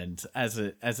Edmund as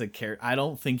a character. I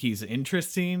don't think he's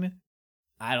interesting.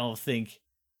 I don't think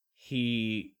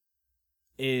he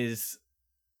is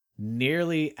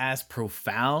nearly as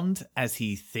profound as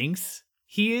he thinks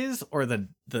he is, or the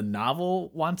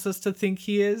novel wants us to think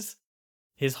he is.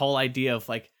 His whole idea of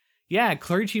like, yeah,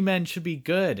 clergymen should be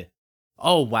good.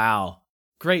 Oh, wow.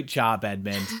 Great job,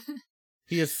 Edmund.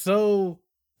 He is so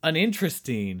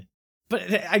uninteresting.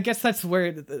 But I guess that's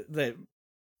where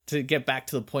to get back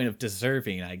to the point of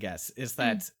deserving, I guess, is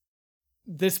that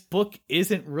this book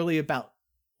isn't really about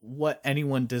what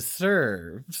anyone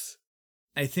deserves.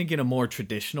 I think in a more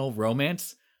traditional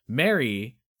romance,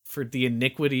 Mary, for the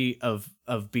iniquity of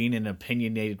being an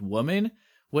opinionated woman,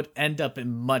 would end up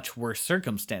in much worse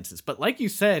circumstances. But like you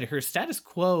said, her status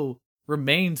quo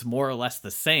remains more or less the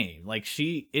same. Like,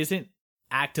 she isn't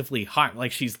actively harmed.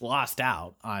 Like, she's lost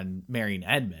out on marrying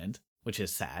Edmund, which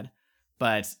is sad.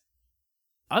 But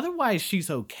otherwise, she's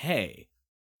okay.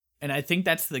 And I think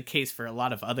that's the case for a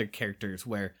lot of other characters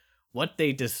where what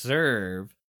they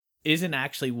deserve isn't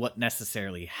actually what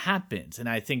necessarily happens. And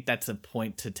I think that's a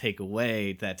point to take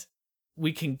away, that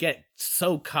we can get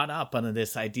so caught up on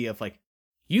this idea of like,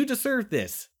 you deserve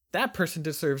this, that person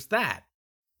deserves that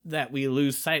we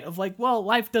lose sight of like, well,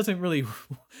 life doesn't really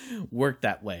work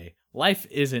that way. Life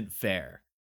isn't fair.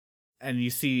 And you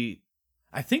see,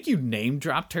 I think you name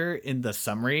dropped her in the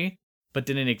summary, but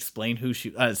didn't explain who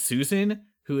she, Susan,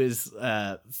 who is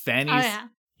Fanny's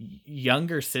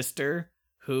younger sister,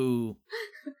 who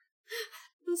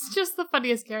it's just the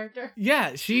funniest character.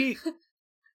 Yeah, she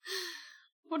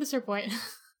What is her point?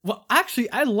 Well, actually,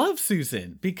 I love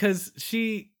Susan because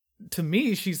she, to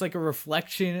me, she's like a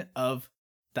reflection of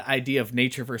the idea of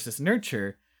nature versus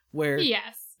nurture, where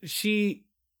she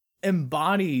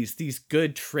embodies these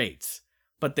good traits,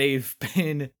 but they've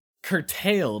been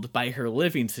curtailed by her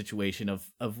living situation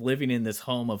of living in this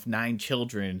home of 9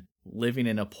 children, living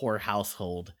in a poor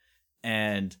household,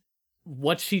 and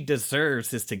what she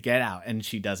deserves is to get out, and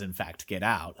she does in fact get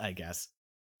out, I guess.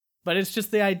 But it's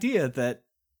just the idea that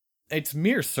it's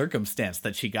mere circumstance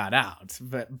that she got out.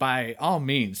 But by all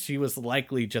means, she was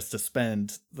likely just to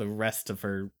spend the rest of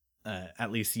her,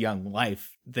 at least young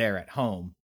life, there at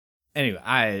home. Anyway,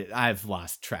 I've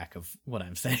lost track of what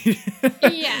I'm saying.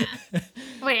 Yeah.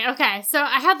 Wait, okay. So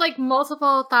I had like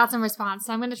multiple thoughts and response,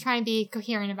 so I'm going to try and be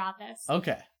coherent about this.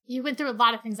 Okay. You went through a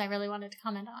lot of things I really wanted to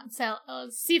comment on, so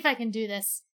let's see if I can do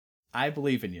this. I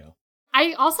believe in you.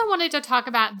 I also wanted to talk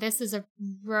about this as a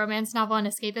romance novel and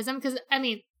escapism, because, I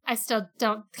mean, I still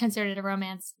don't consider it a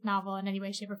romance novel in any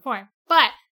way, shape, or form.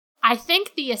 But I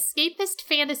think the escapist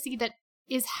fantasy that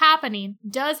is happening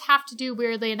does have to do,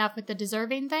 weirdly enough, with the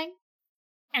deserving thing.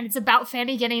 And it's about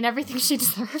Fanny getting everything she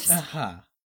deserves. Uh-huh.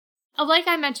 Like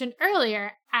I mentioned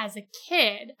earlier, as a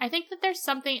kid, I think that there's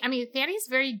something, I mean, Fanny's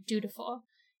very dutiful.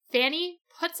 Fanny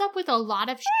puts up with a lot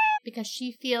of shit because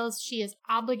she feels she is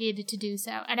obligated to do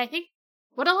so. And I think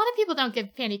what a lot of people don't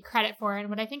give Fanny credit for, and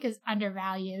what I think is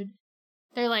undervalued,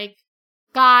 they're like,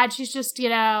 God, she's just,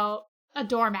 a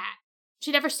doormat.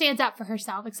 She never stands up for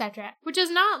herself, etc. Which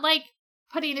is not like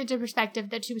putting into perspective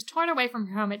that she was torn away from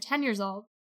her home at 10 years old,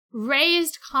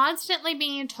 raised constantly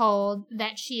being told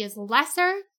that she is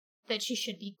lesser, that she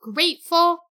should be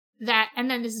grateful, that, and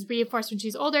then this is reinforced when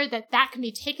she's older, that can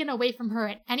be taken away from her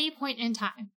at any point in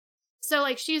time. So,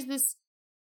 like, she's this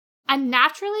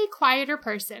unnaturally quieter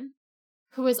person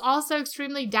who is also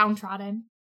extremely downtrodden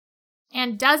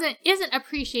and isn't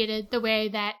appreciated the way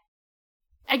that,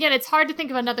 again, it's hard to think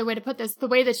of another way to put this, the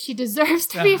way that she deserves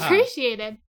to be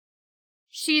appreciated.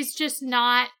 She's just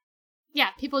not,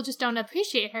 people just don't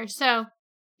appreciate her. So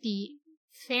the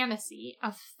fantasy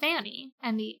of Fanny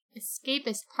and the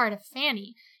escapist part of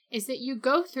Fanny is that you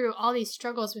go through all these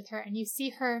struggles with her and you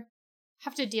see her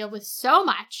have to deal with so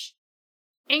much,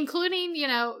 including, you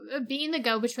know, being the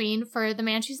go-between for the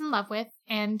man she's in love with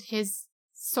and his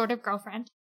sort of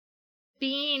girlfriend,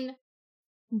 being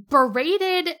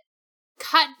berated,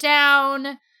 cut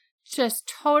down,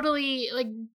 just totally, like,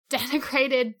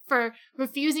 denigrated for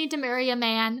refusing to marry a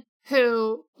man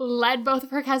who led both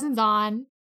of her cousins on,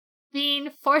 being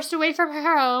forced away from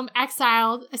her home,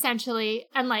 exiled, essentially,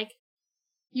 and, like,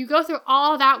 you go through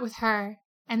all that with her,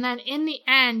 and then in the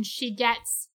end, she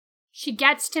gets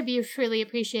to be truly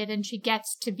appreciated, and she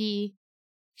gets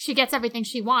everything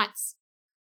she wants.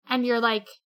 And you're like,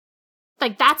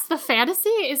 that's the fantasy?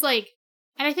 Is like,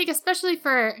 and I think especially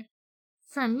for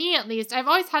me at least, I've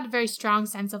always had a very strong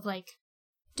sense of, like,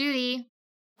 duty,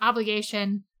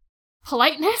 obligation,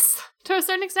 politeness to a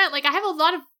certain extent. Like, I have a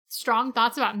lot of strong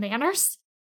thoughts about manners.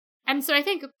 And so I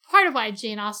think part of why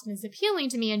Jane Austen is appealing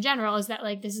to me in general is that,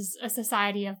 like, this is a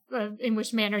society in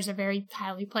which manners are very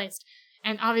highly placed.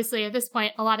 And obviously at this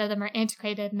point, a lot of them are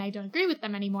antiquated and I don't agree with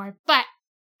them anymore. But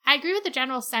I agree with the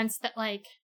general sense that, like,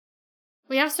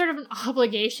 we have sort of an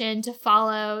obligation to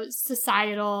follow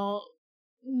societal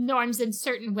norms in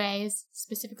certain ways,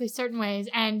 specifically certain ways,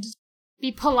 and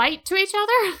be polite to each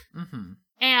other. Mm-hmm.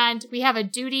 And we have a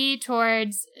duty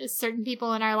towards certain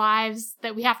people in our lives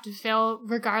that we have to fill,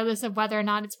 regardless of whether or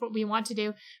not it's what we want to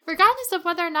do, regardless of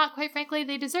whether or not, quite frankly,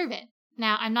 they deserve it.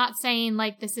 Now, I'm not saying,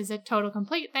 like, this is a total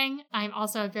complete thing. I'm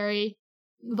also a very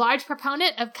large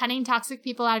proponent of cutting toxic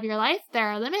people out of your life. There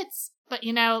are limits. But,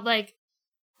 you know, like,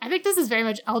 I think this is very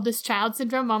much eldest child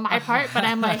syndrome on my part, but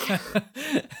I'm like,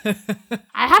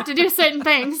 I have to do certain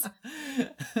things.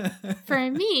 For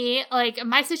me, like,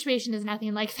 my situation is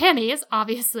nothing like Fanny's,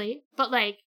 obviously, but,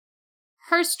 like,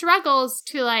 her struggles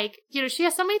to, like, you know, she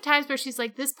has so many times where she's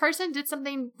like, this person did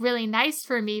something really nice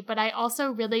for me, but I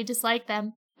also really dislike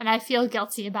them, and I feel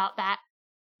guilty about that.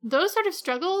 Those sort of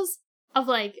struggles of,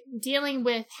 like, dealing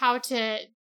with how to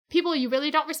people you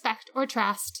really don't respect or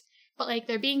trust, but, like,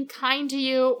 they're being kind to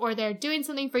you or they're doing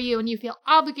something for you and you feel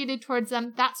obligated towards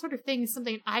them, that sort of thing is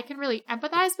something I can really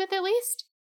empathize with, at least.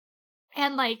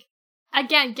 And, like,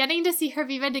 again, getting to see her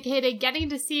be vindicated, getting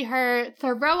to see her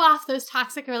throw off those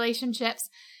toxic relationships,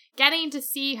 getting to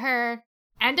see her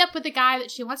end up with the guy that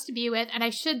she wants to be with. And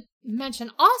I should mention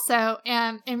also,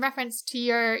 in reference to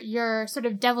your sort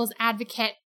of devil's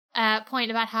advocate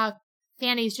point about how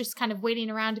Fanny's just kind of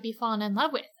waiting around to be fallen in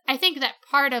love with, I think that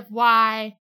part of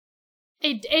why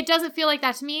it doesn't feel like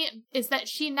that to me is that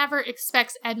she never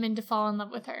expects Edmund to fall in love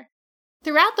with her.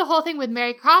 Throughout the whole thing with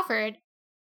Mary Crawford,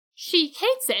 she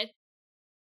hates it.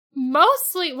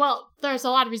 Mostly, well, there's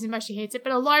a lot of reasons why she hates it,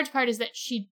 but a large part is that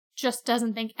she just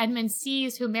doesn't think Edmund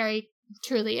sees who Mary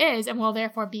truly is and will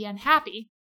therefore be unhappy.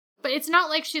 But it's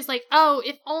not like she's like, oh,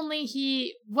 if only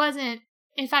he wasn't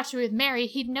infatuated with Mary,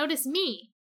 he'd notice me.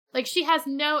 Like, she has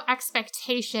no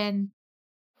expectation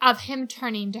of him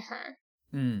turning to her.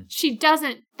 She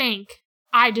doesn't think,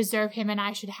 I deserve him and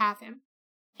I should have him,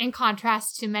 in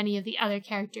contrast to many of the other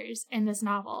characters in this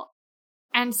novel.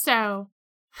 And so,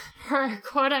 her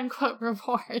quote-unquote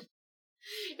reward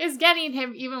is getting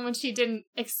him even when she didn't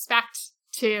expect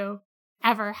to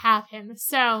ever have him.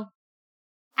 So,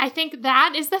 I think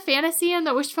that is the fantasy and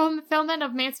the wish fulfillment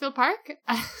of Mansfield Park.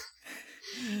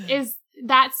 Is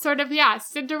that sort of,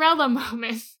 Cinderella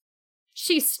moment.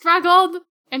 She struggled,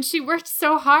 and she worked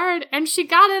so hard, and she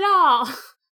got it all.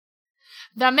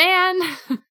 The man,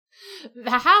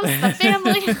 the house, the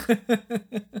family.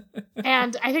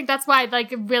 And I think that's why,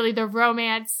 like, really the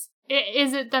romance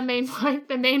isn't the main point.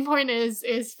 The main point is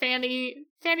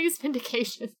Fanny's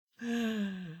vindication.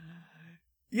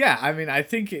 Yeah, I mean, I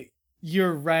think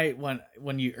you're right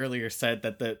when you earlier said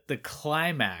that the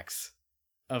climax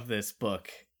of this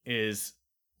book is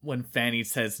when Fanny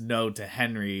says no to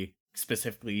Henry.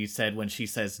 Specifically, you said when she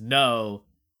says no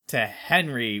to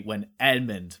Henry when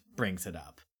Edmund brings it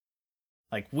up.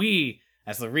 Like, we,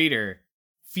 as the reader,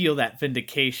 feel that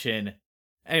vindication.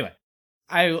 Anyway,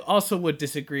 I also would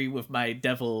disagree with my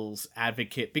devil's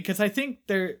advocate because I think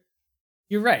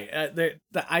you're right. The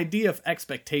idea of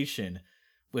expectation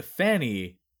with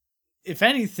Fanny, if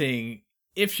anything,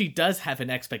 if she does have an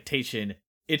expectation,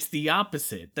 it's the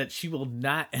opposite, that she will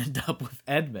not end up with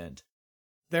Edmund.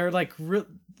 There are, like,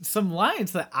 some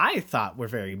lines that I thought were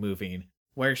very moving,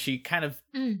 where she kind of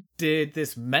did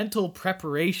this mental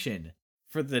preparation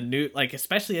for the new, like,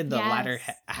 especially in the latter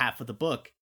half of the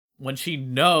book, when she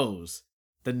knows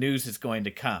the news is going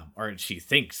to come, or she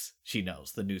thinks she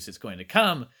knows the news is going to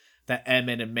come, that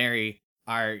Edmund and Mary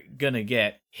are gonna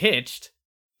get hitched.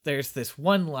 There's this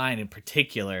one line in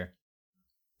particular.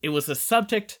 It was a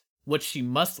subject what she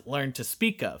must learn to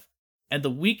speak of, and the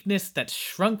weakness that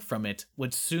shrunk from it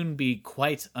would soon be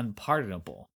quite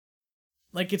unpardonable.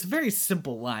 Like, it's a very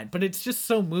simple line, but it's just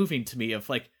so moving to me of,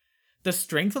 like, the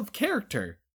strength of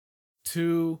character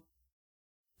to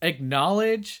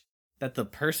acknowledge that the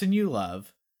person you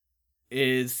love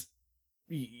is,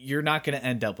 you're not going to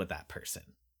end up with that person.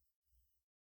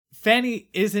 Fanny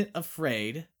isn't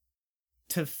afraid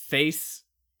to face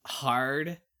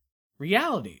hard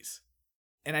realities.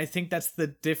 And I think that's the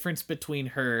difference between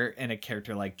her and a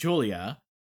character like Julia,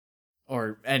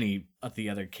 or any of the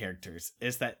other characters,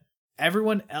 is that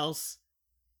everyone else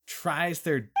tries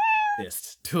their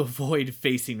best to avoid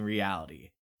facing reality.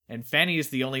 And Fanny is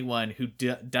the only one who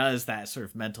does that sort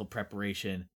of mental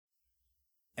preparation.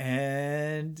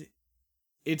 And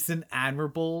it's an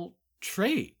admirable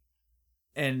trait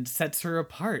and sets her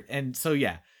apart. And so,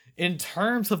 yeah, in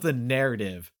terms of the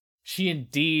narrative, she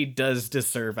indeed does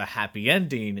deserve a happy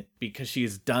ending because she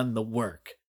has done the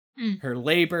work. Her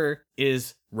labor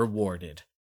is rewarded.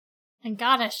 And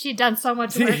God, has she done so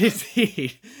much work.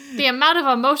 Indeed. The amount of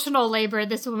emotional labor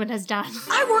this woman has done.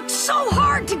 I worked so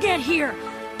hard to get here,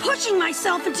 pushing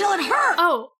myself until it hurt.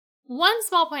 Oh, one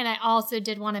small point I also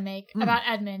did want to make about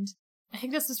Edmund. I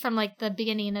think this was from like the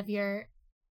beginning of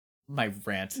my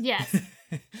rant. Yes.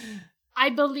 I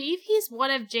believe he's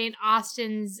one of Jane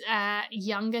Austen's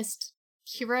youngest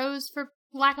heroes, for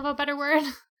lack of a better word.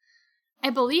 I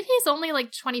believe he's only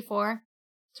like 23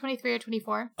 or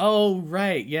 24. Oh,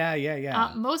 right.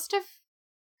 Yeah. Most of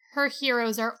her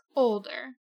heroes are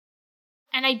older.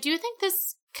 And I do think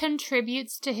this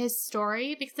contributes to his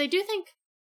story, because I do think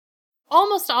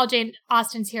almost all Jane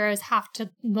Austen's heroes have to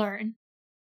learn.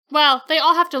 Well, they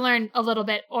all have to learn a little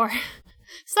bit, or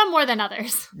some more than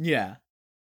others. Yeah.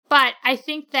 But I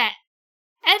think that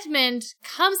Edmund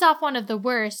comes off one of the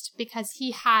worst because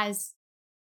he has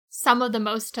some of the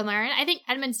most to learn. I think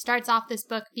Edmund starts off this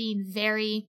book being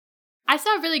very... I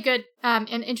saw a really good and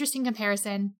interesting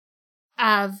comparison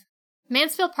of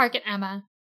Mansfield Park and Emma,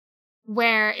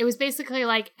 where it was basically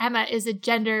like Emma is a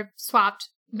gender-swapped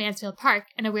Mansfield Park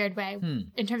in a weird way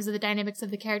in terms of the dynamics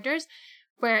of the characters,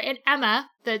 where in Emma,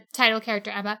 the title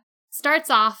character Emma, starts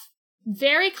off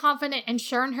very confident and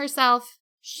sure in herself.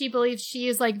 She believes she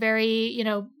is like very,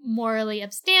 morally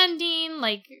upstanding,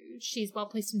 like she's well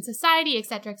placed in society,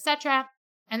 etc., etc.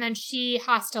 And then she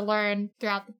has to learn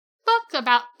throughout the book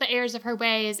about the errors of her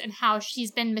ways and how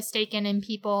she's been mistaken in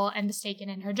people and mistaken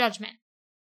in her judgment.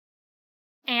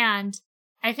 And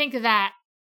I think that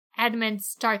Edmund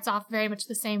starts off very much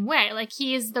the same way. Like,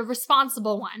 he is the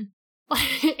responsible one.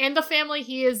 In the family,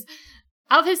 he is,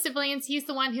 of his siblings, he's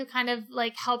the one who kind of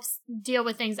like helps deal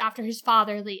with things after his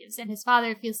father leaves. And his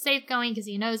father feels safe going because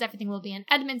he knows everything will be in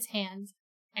Edmund's hands.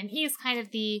 And he's kind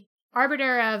of the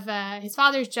arbiter of his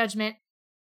father's judgment.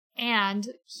 And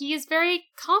he is very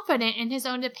confident in his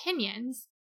own opinions.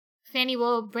 Fanny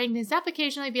will bring this up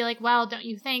occasionally, be like, well, don't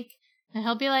you think? And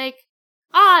he'll be like,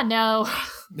 no.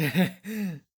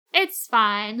 It's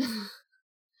fine.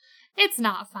 It's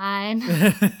not fine.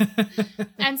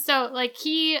 And so, like,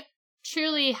 he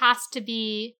truly has to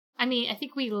be, I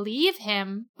think we leave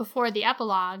him before the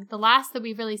epilogue. The last that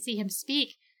we really see him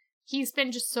speak, he's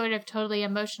been just sort of totally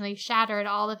emotionally shattered.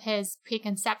 All of his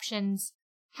preconceptions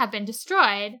have been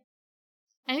destroyed.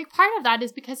 I think part of that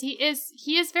is because he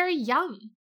is very young.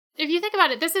 If you think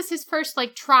about it, this is his first,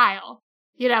 like, trial.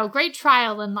 Great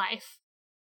trial in life.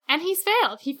 And he's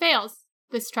failed. He fails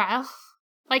this trial.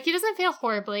 Like, he doesn't fail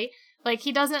horribly. Like,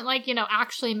 he doesn't,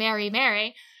 actually marry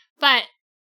Mary. But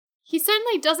he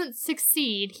certainly doesn't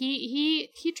succeed.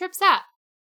 He trips up.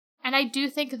 And I do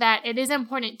think that it is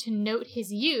important to note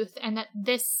his youth, and that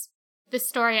this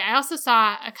story, I also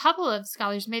saw a couple of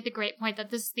scholars made the great point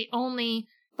that this is the only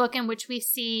book in which we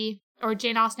see, or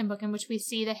Jane Austen book in which we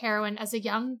see the heroine as a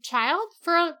young child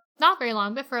for not very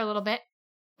long, but for a little bit.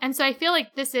 And so I feel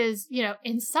like this is,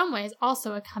 in some ways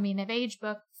also a coming of age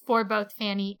book for both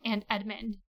Fanny and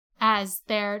Edmund, as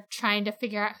they're trying to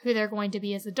figure out who they're going to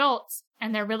be as adults,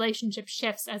 and their relationship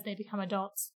shifts as they become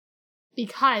adults,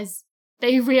 because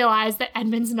they realize that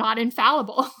Edmund's not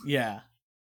infallible. Yeah.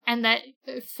 And that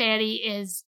Fanny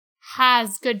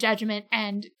has good judgment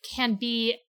and can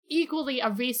be equally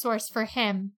a resource for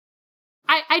him.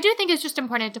 I do think it's just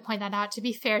important to point that out, to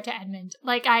be fair to Edmund.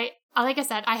 Like I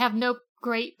said, I have no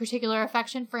great particular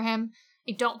affection for him.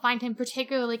 I don't find him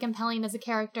particularly compelling as a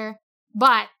character,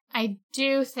 but I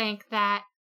do think that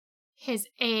his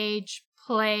age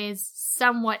plays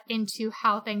somewhat into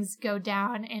how things go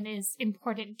down and is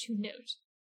important to note.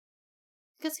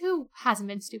 Because who hasn't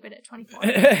been stupid at 24?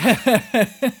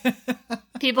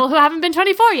 People who haven't been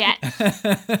 24 yet.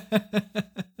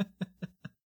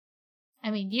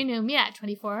 I mean, you knew me at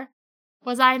 24.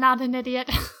 Was I not an idiot?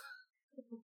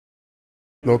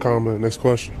 No comment. Next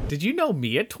question. Did you know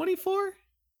me at 24?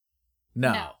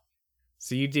 No. No.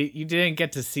 So you didn't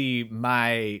get to see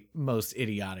my most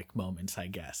idiotic moments, I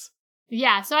guess.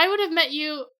 Yeah, so I would have met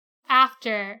you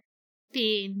after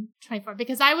being 24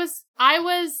 because I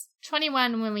was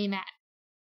 21 when we met.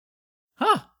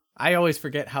 Huh. I always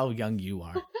forget how young you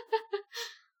are.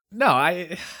 No,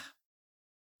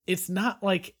 it's not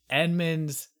like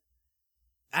Edmund's,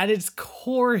 at its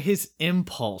core, his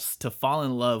impulse to fall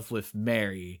in love with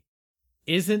Mary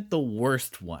isn't the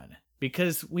worst one,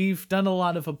 because we've done a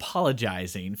lot of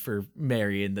apologizing for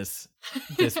Mary in this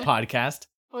podcast.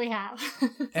 We have.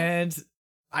 And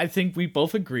I think we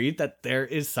both agreed that there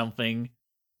is something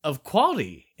of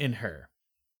quality in her.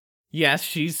 Yes,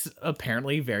 she's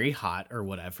apparently very hot or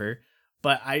whatever,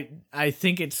 but I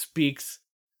think it speaks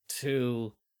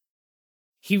to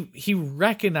he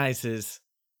recognizes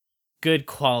good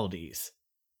qualities.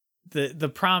 The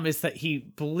problem is that he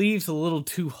believes a little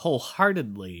too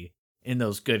wholeheartedly in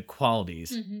those good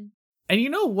qualities. Mm-hmm. And you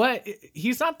know what?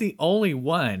 He's not the only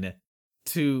one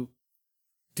to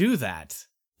do that.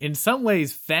 In some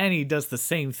ways, Fanny does the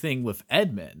same thing with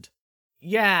Edmund.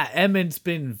 Yeah, Edmund's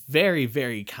been very,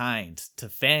 very kind to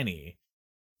Fanny,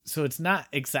 so it's not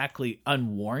exactly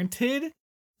unwarranted,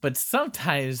 but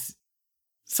sometimes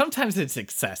it's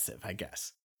excessive, I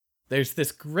guess. There's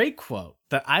this great quote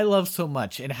that I love so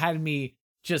much and had me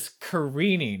just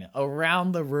careening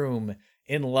around the room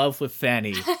in love with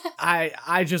Fanny.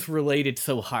 I just related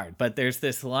so hard, but there's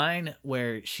this line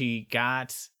where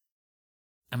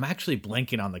I'm actually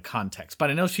blanking on the context,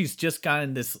 but I know she's just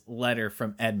gotten this letter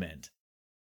from Edmund.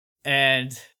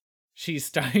 And she's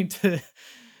starting to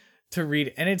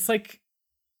read, and it's like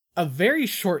a very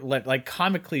short letter, like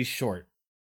comically short.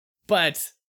 But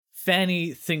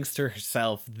Fanny thinks to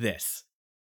herself this: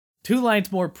 2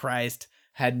 lines more prized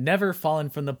had never fallen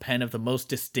from the pen of the most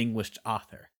distinguished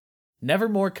author. Never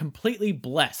more completely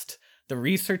blessed the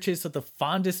researches of the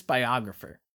fondest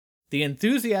biographer. The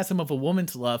enthusiasm of a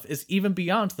woman's love is even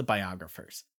beyond the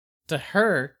biographer's. To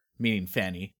her, meaning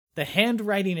Fanny, the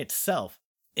handwriting itself,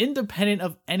 independent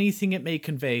of anything it may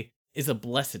convey, is a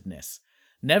blessedness.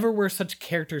 Never were such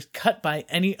characters cut by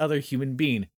any other human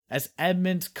being as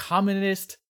Edmund's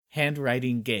commonest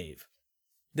handwriting gave.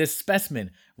 This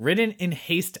specimen, written in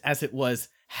haste as it was,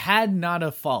 had not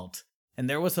a fault, and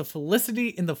there was a felicity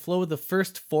in the flow of the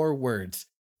first 4 words,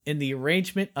 in the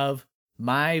arrangement of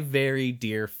 "my very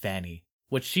dear Fanny,"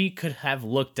 which she could have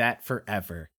looked at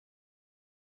forever.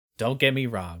 Don't get me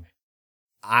wrong.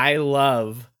 I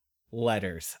love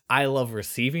letters. I love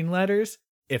receiving letters.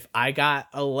 If I got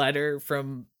a letter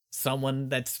from someone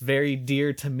that's very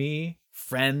dear to me,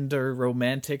 friend or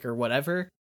romantic or whatever,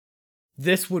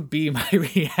 this would be my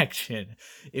reaction.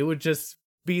 It would just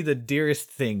be the dearest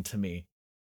thing to me.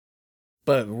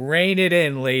 But rein it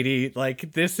in, lady.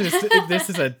 Like, this is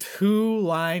a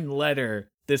 2-line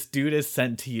letter this dude has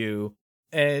sent to you,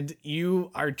 and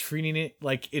you are treating it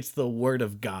like it's the word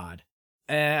of God.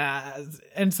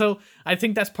 And so I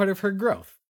think that's part of her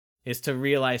growth, is to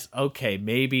realize, okay,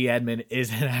 maybe Edmund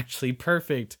isn't actually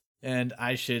perfect, and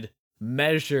I should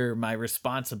measure my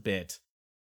response a bit.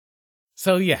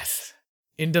 So yes,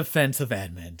 in defense of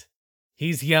Edmund,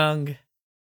 he's young,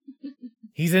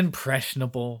 he's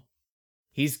impressionable,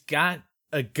 he's got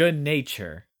a good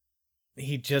nature.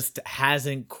 He just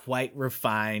hasn't quite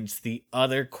refined the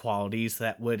other qualities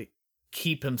that would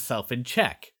keep himself in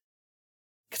check.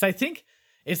 Because I think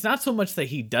it's not so much that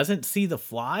he doesn't see the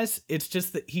flaws, it's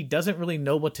just that he doesn't really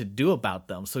know what to do about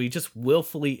them, so he just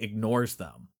willfully ignores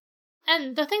them.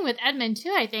 And the thing with Edmund,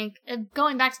 too, I think,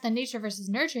 going back to the nature versus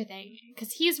nurture thing,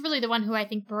 because he's really the one who I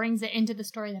think brings it into the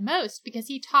story the most, because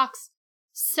he talks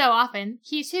so often.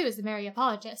 He, too, is a Mary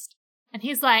apologist. And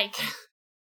he's like,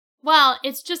 well,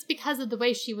 it's just because of the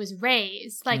way she was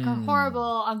raised. Like, her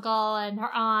horrible uncle and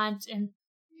her aunt, and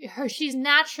she's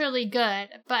naturally good,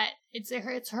 but it's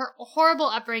her horrible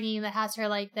upbringing that has her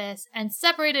like this, and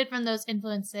separated from those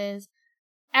influences,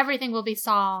 everything will be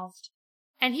solved.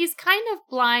 And he's kind of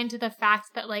blind to the fact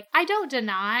that, like, I don't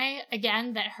deny,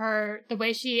 again, that the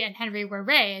way she and Henry were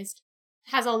raised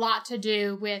has a lot to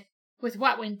do with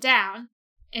what went down.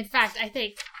 In fact, I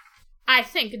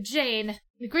think Jane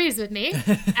agrees with me,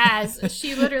 as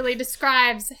she literally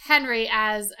describes Henry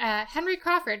as Henry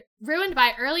Crawford, ruined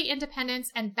by early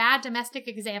independence and bad domestic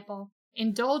example,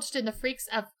 indulged in the freaks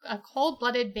of a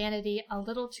cold-blooded vanity a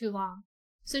little too long.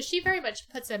 So she very much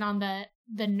puts it on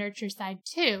the nurture side,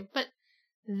 too. But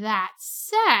that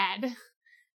said,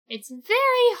 it's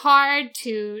very hard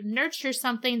to nurture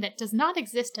something that does not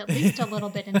exist at least a little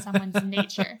bit in someone's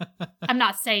nature. I'm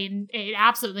not saying it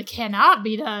absolutely cannot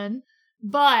be done,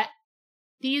 but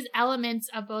these elements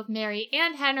of both Mary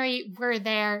and Henry were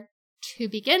there to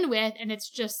begin with, and it's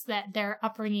just that their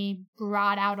upbringing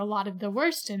brought out a lot of the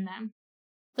worst in them.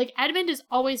 Like, Edmund is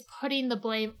always putting the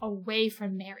blame away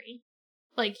from Mary.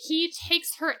 Like, he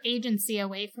takes her agency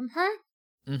away from her.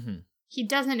 Mm-hmm. He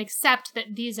doesn't accept that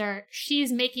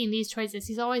she's making these choices.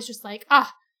 He's always just like,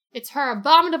 it's her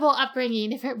abominable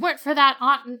upbringing. If it weren't for that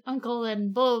aunt and uncle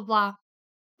and blah, blah, blah.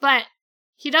 But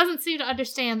he doesn't seem to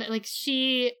understand that, like,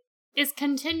 she is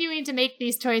continuing to make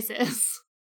these choices.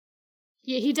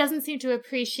 He doesn't seem to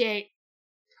appreciate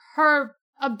her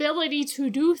ability to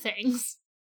do things.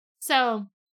 So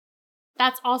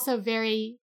that's also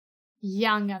very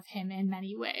young of him in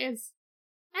many ways.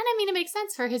 And I mean, it makes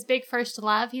sense for his big first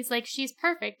love. He's like, she's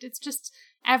perfect. It's just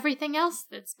everything else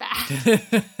that's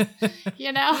bad.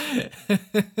 You know?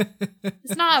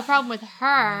 It's not a problem with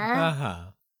her. Uh-huh.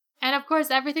 And of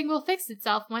course, everything will fix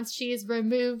itself once she is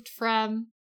removed from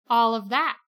all of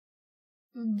that.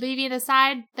 Leaving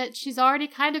aside that she's already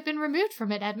kind of been removed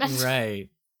from it, Edmund. Right.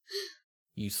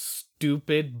 You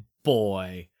stupid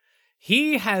boy.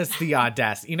 He has the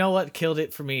audacity. You know what killed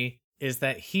it for me? Is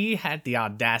that he had the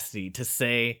audacity to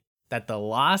say that the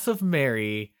loss of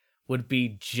Mary would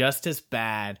be just as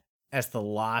bad as the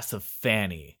loss of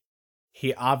Fanny.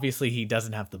 He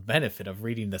doesn't have the benefit of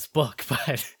reading this book,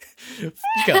 but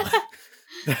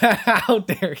how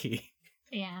dare he?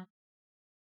 Yeah.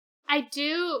 I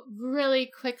do really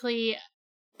quickly,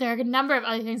 there are a number of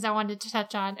other things I wanted to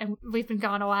touch on, and we've been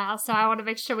going a while, so I want to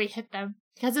make sure we hit them.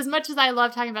 Because as much as I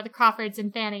love talking about the Crawfords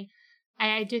and Fanny,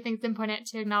 I do think it's important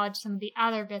to acknowledge some of the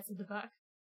other bits of the book,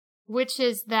 which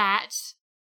is that,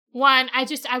 one, I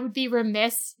would be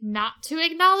remiss not to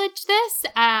acknowledge this.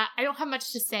 I don't have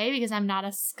much to say because I'm not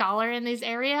a scholar in these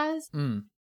areas,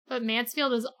 but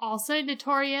Mansfield is also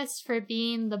notorious for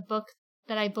being the book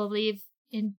that I believe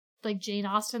in, like, Jane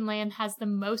Austen land has the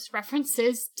most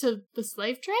references to the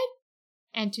slave trade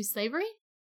and to slavery.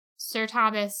 Sir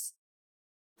Thomas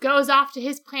goes off to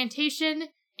his plantation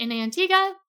in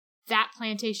Antigua. That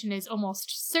plantation is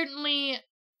almost certainly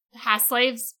has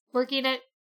slaves working it.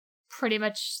 Pretty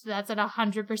much that's at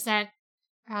 100%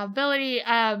 probability.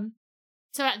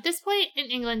 So at this point in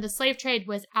England, the slave trade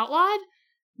was outlawed,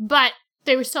 but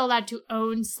they were still allowed to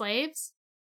own slaves,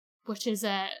 which is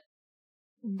a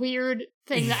weird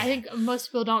thing that I think most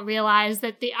people don't realize,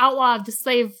 that the outlaw of the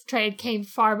slave trade came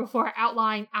far before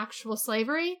outlawing actual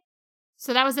slavery.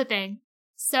 So that was the thing.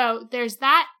 So there's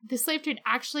that. The slave trade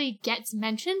actually gets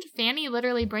mentioned. Fanny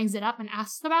literally brings it up and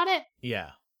asks about it.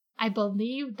 Yeah. I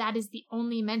believe that is the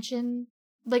only mention,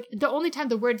 like, the only time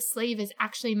the word slave is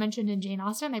actually mentioned in Jane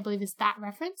Austen, I believe, is that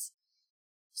reference.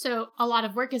 So a lot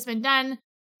of work has been done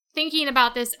thinking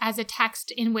about this as a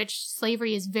text in which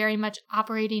slavery is very much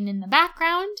operating in the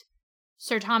background.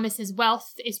 Sir Thomas's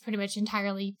wealth is pretty much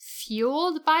entirely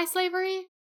fueled by slavery.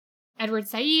 Edward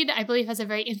Said, I believe, has a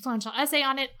very influential essay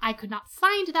on it. I could not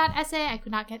find that essay. I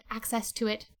could not get access to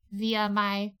it via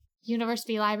my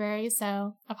university library,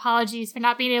 so apologies for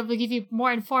not being able to give you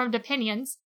more informed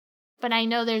opinions. But I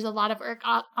know there's a lot of work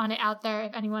on it out there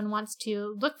if anyone wants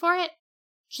to look for it.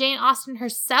 Jane Austen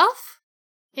herself,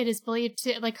 it is believed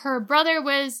to, like, her brother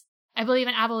was, I believe,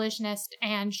 an abolitionist,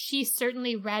 and she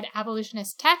certainly read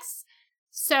abolitionist texts.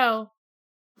 So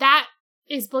that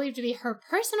is believed to be her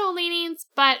personal leanings,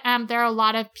 but there are a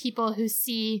lot of people who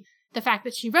see the fact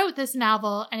that she wrote this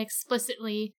novel and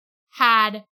explicitly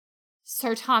had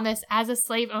Sir Thomas as a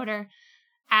slave owner,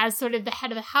 as sort of the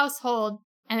head of the household,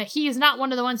 and that he is not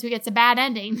one of the ones who gets a bad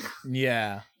ending.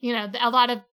 Yeah. You know, a lot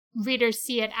of readers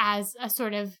see it as a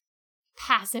sort of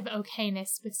passive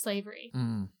okayness with slavery.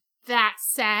 That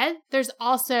said, there's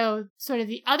also sort of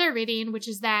the other reading, which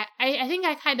is that I think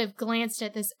I kind of glanced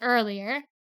at this earlier,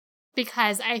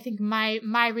 because I think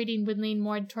my reading would lean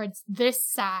more towards this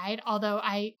side, although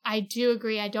I do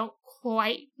agree I don't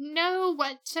quite know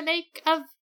what to make of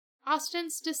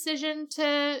Austen's decision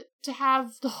to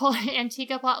have the whole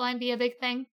Antigua plotline be a big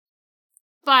thing.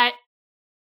 But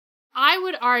I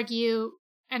would argue,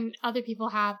 and other people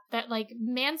have, that, like,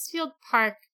 Mansfield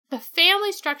Park, the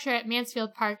family structure at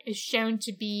Mansfield Park is shown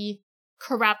to be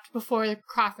corrupt before the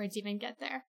Crawfords even get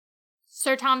there.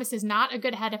 Sir Thomas is not a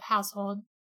good head of household.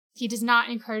 He does not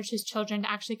encourage his children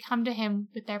to actually come to him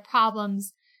with their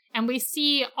problems. And we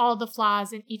see all the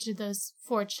flaws in each of those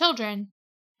 4 children.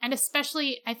 And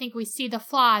especially, I think we see the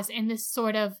flaws in this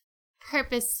sort of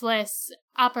purposeless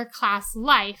upper-class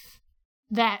life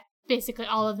that basically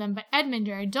all of them but Edmund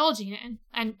are indulging in.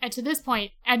 And to this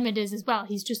point, Edmund is as well.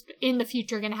 He's just in the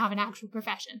future going to have an actual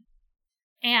profession.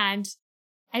 And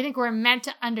I think we're meant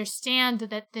to understand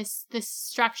that this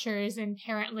structure is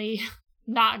inherently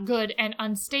not good and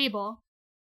unstable.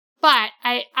 But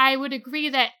I would agree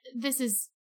that this is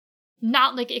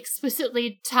not like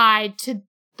explicitly tied to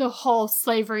the whole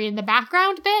slavery in the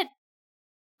background bit.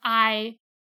 I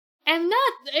am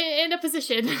not in a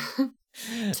position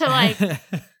to like,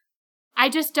 I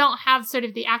just don't have sort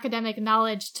of the academic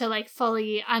knowledge to like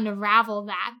fully unravel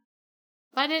that.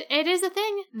 But it is a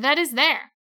thing that is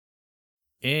there.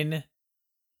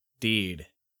 Indeed.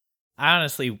 I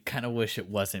honestly kind of wish it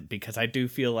wasn't, because I do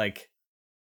feel like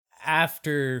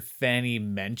after Fanny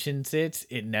mentions it,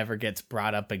 it never gets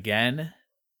brought up again.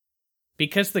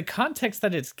 Because the context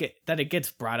that it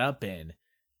gets brought up in,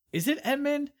 is it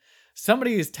Edmund?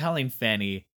 Somebody is telling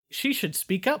Fanny she should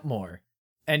speak up more.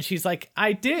 And she's like,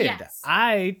 I did. Yes.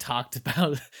 I talked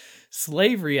about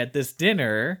slavery at this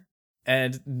dinner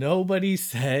and nobody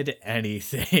said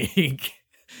anything.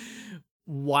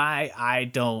 Why I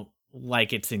don't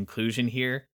like its inclusion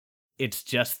here, it's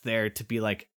just there to be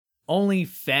like, only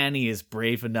Fanny is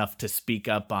brave enough to speak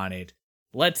up on it.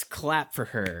 Let's clap for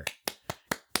her.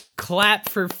 Clap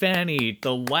for Fanny,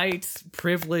 the white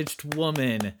privileged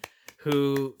woman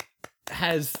who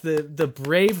has the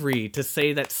bravery to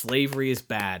say that slavery is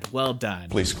bad. Well done.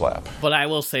 Please clap. But I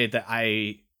will say that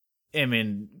I am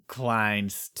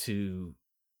inclined to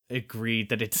agree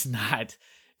that it's not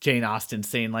Jane Austen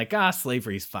saying like,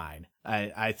 slavery's fine.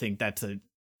 I think that's a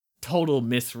total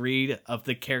misread of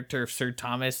the character of Sir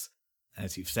Thomas.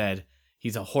 As you've said,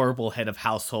 he's a horrible head of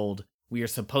household. We are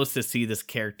supposed to see this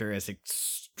character as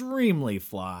extremely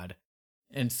flawed.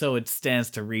 And so it stands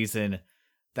to reason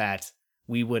that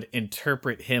we would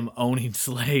interpret him owning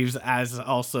slaves as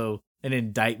also an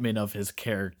indictment of his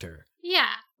character. Yeah,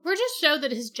 we're just showed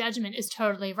that his judgment is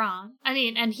totally wrong. I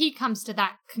mean, and he comes to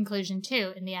that conclusion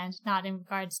too in the end, not in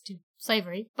regards to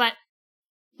slavery, but,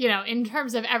 you know, in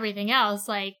terms of everything else,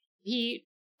 like, he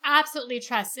absolutely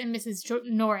trusts in Mrs.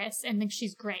 Norris and thinks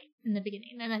she's great in the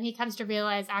beginning, and then he comes to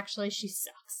realize actually she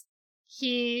sucks.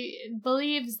 He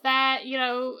believes that, you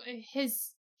know,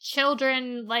 his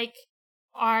children, like,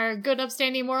 are good,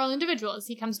 upstanding, moral individuals.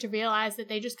 He comes to realize that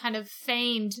they just kind of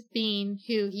feigned being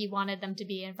who he wanted them to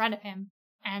be in front of him,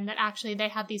 and that actually they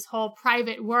have these whole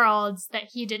private worlds that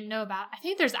he didn't know about. I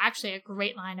think there's actually a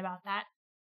great line about that.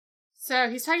 So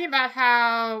he's talking about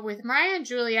how with Maria and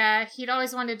Julia, he'd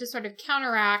always wanted to sort of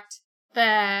counteract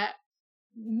the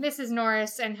Mrs.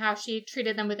 Norris and how she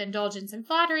treated them with indulgence and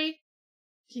flattery.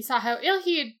 He saw how ill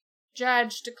he had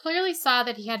judged, clearly saw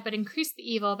that he had but increased the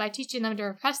evil by teaching them to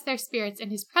repress their spirits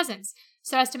in his presence,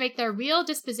 so as to make their real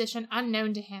disposition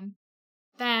unknown to him.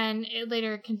 Then it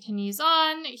later continues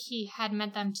on. He had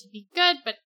meant them to be good,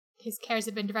 but his cares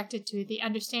had been directed to the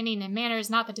understanding and manners,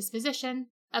 not the disposition.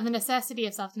 Of the necessity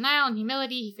of self-denial and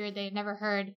humility, he feared they had never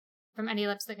heard from any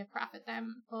lips that could profit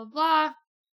them, blah, blah, blah.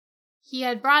 He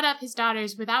had brought up his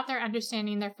daughters without their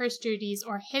understanding their first duties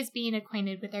or his being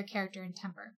acquainted with their character and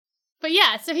temper. But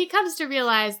yeah, so he comes to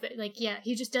realize that, like, yeah,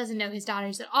 he just doesn't know his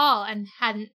daughters at all and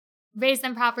hadn't raised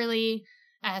them properly.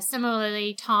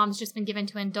 Similarly, Tom's just been given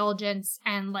to indulgence,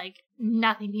 and, like,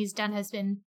 nothing he's done has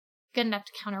been good enough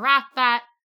to counteract that.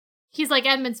 He's like,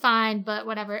 Edmund's fine, but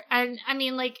whatever. And, I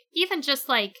mean, like, even just,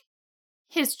 like,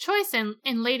 his choice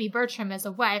in Lady Bertram as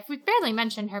a wife, we've barely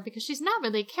mentioned her because she's not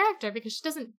really a character because she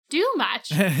doesn't do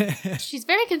much. She's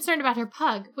very concerned about her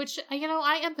pug, which, you know,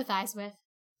 I empathize with.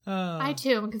 I,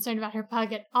 too, am concerned about her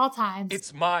pug at all times.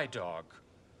 It's my dog.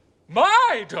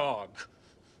 My dog!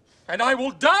 And I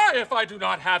will die if I do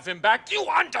not have him back. Do you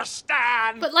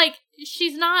understand? But, like,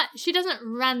 she doesn't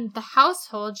run the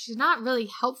household. She's not really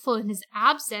helpful in his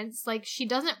absence. Like, she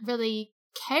doesn't really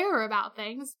care about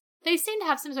things. They seem to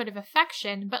have some sort of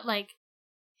affection, but, like,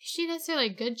 is she necessarily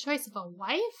a good choice of a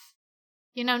wife?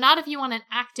 You know, not if you want an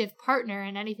active partner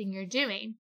in anything you're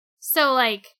doing. So,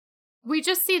 like, we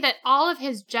just see that all of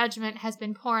his judgment has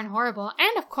been poor and horrible.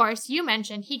 And, of course, you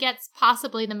mentioned he gets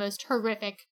possibly the most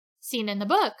horrific scene in the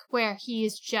book, where he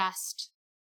is just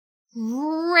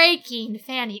raking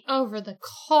Fanny over the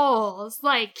coals.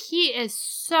 Like, he is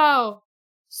so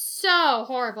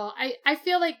horrible. I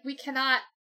feel like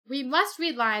we must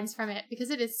read lines from it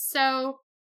because it is so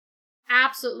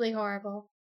absolutely horrible.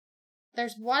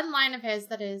 There's one line of his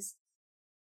that is,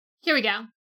 here we go.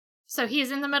 So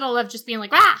he's in the middle of just being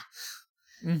like, ah!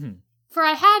 Mm-hmm. For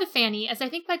I had, Fanny, as I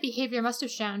think my behavior must have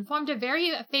shown, formed a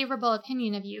very favorable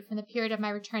opinion of you from the period of my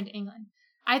return to England.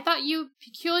 I thought you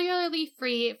peculiarly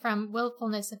free from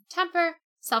willfulness of temper,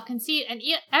 self-conceit, and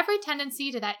every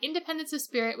tendency to that independence of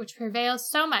spirit which prevails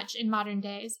so much in modern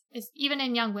days, even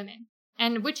in young women,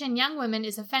 and which in young women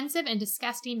is offensive and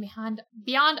disgusting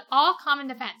beyond all common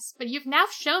defense. But you've now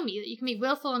shown me that you can be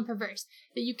willful and perverse,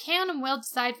 that you can and will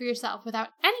decide for yourself without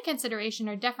any consideration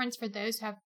or deference for those who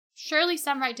have surely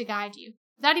some right to guide you,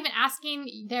 without even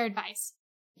asking their advice.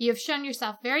 You have shown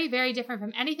yourself very, very different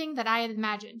from anything that I had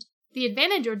imagined. The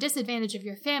advantage or disadvantage of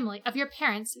your family, of your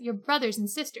parents, your brothers and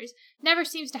sisters, never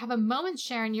seems to have a moment's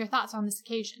share in your thoughts on this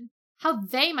occasion. How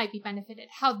they might be benefited,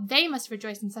 how they must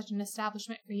rejoice in such an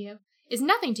establishment for you, is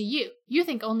nothing to you. You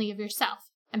think only of yourself.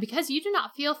 And because you do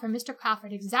not feel for Mr.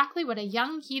 Crawford exactly what a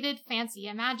young, heated fancy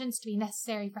imagines to be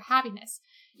necessary for happiness,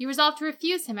 you resolve to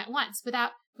refuse him at once,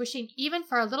 without wishing even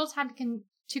for a little time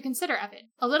to consider of it,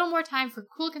 a little more time for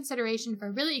cool consideration,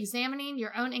 for really examining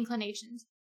your own inclinations,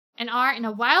 and are, in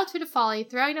a wild fit of folly,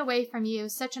 throwing away from you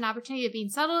such an opportunity of being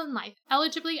settled in life,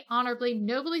 eligibly, honorably,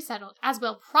 nobly settled, as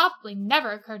will probably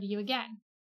never occur to you again.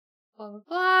 Blah, blah,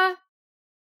 blah.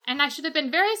 And I should have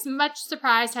been very much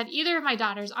surprised had either of my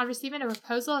daughters, on receiving a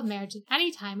proposal of marriage at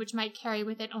any time which might carry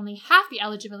with it only half the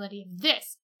eligibility of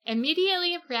this,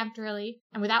 immediately and peremptorily,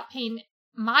 and without paying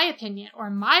my opinion or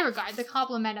my regard the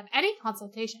compliment of any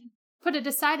consultation, put a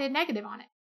decided negative on it.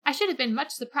 I should have been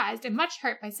much surprised and much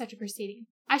hurt by such a proceeding.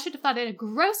 I should have thought it a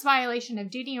gross violation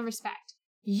of duty and respect.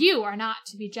 You are not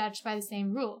to be judged by the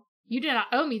same rule. You do not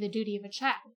owe me the duty of a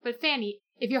child. But Fanny,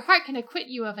 if your heart can acquit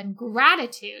you of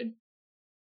ingratitude...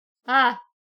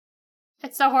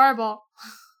 it's so horrible.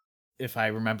 If I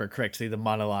remember correctly, the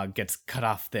monologue gets cut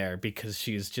off there because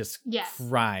she's just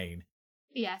crying.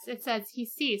 Yes, it says, he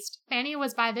ceased. Fanny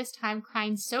was by this time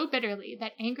crying so bitterly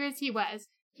that, angry as he was,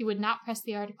 he would not press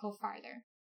the article farther.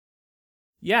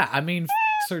 Yeah, I mean,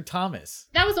 Sir Thomas.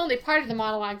 That was only part of the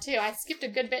monologue, too. I skipped a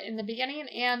good bit in the beginning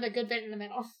and a good bit in the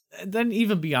middle. And then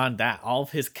even beyond that, all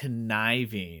of his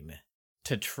conniving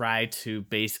to try to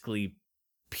basically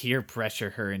peer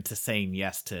pressure her into saying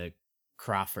yes to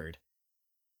Crawford.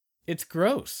 It's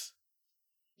gross.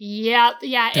 Yeah,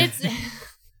 it's...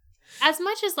 As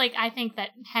much as, I think that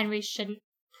Henry shouldn't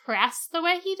press the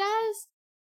way he does,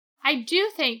 I do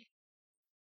think...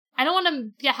 I don't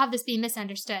want to have this be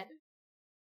misunderstood.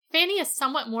 Fanny is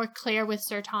somewhat more clear with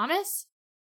Sir Thomas.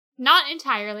 Not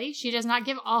entirely. She does not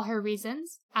give all her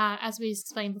reasons, as we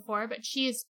explained before, but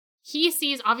he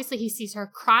sees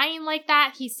her crying like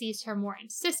that. He sees her more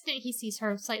insistent. He sees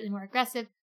her slightly more aggressive.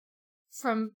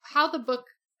 From how the book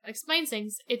explains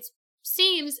things, it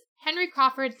seems Henry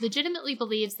Crawford legitimately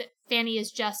believes that Fanny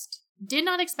did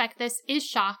not expect this, is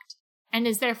shocked, and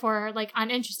is therefore,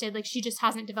 uninterested. She just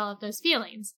hasn't developed those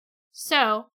feelings.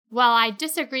 So, while I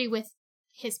disagree with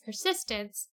his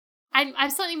persistence,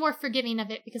 I'm slightly more forgiving of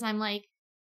it because I'm like,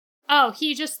 oh,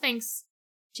 he just thinks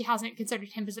she hasn't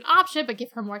considered him as an option, but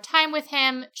give her more time with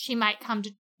him, she might come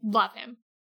to love him.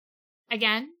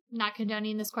 Again, not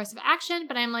condoning this course of action,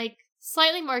 but I'm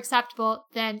slightly more acceptable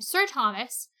than Sir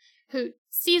Thomas, who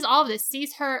sees all of this,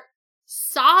 sees her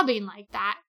sobbing like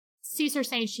that, sees her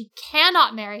saying she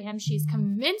cannot marry him, she's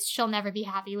convinced she'll never be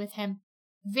happy with him,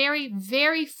 very,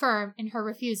 very firm in her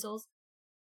refusals,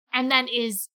 and then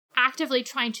is actively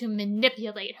trying to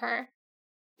manipulate her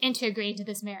into agreeing to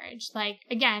this marriage.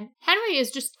 Again, Henry is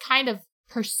just kind of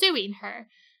pursuing her,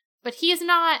 but he is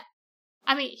not...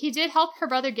 I mean, he did help her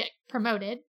brother get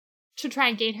promoted to try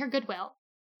and gain her goodwill,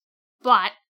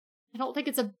 but I don't think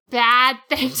it's a bad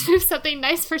thing to do something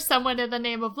nice for someone in the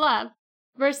name of love,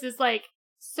 versus,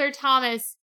 Sir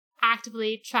Thomas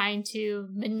actively trying to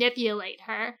manipulate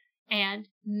her and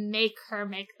make her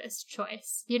make this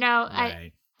choice.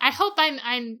 Right. I hope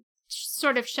I'm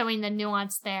sort of showing the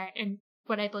nuance there in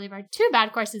what I believe are two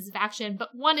bad courses of action, but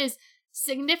one is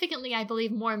significantly, I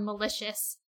believe, more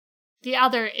malicious. The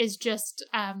other is just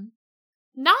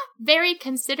not very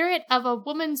considerate of a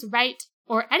woman's right,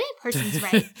 or any person's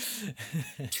right,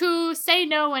 to say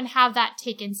no and have that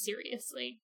taken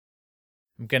seriously.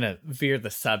 I'm gonna veer the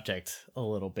subject a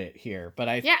little bit here,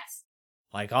 but Yes.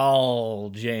 Like all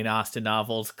Jane Austen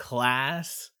novels,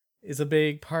 class is a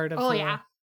big part of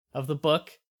of the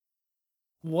book.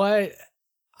 What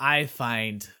I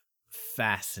find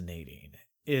fascinating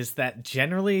is that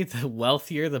generally the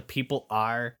wealthier the people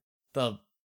are, the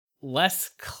less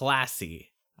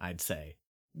classy, I'd say,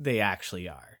 they actually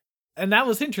are. And that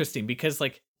was interesting because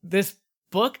this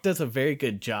book does a very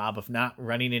good job of not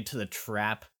running into the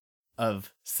trap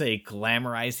of, say,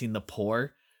 glamorizing the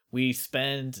poor. We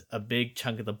spend a big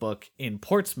chunk of the book in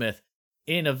Portsmouth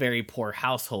in a very poor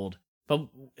household, but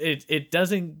it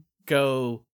doesn't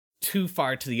go too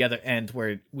far to the other end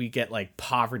where we get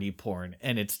poverty porn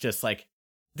and it's just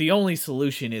the only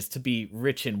solution is to be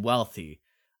rich and wealthy.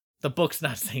 the book's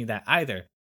not saying that either.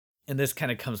 And this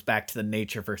kind of comes back to the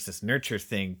nature versus nurture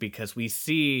thing, because we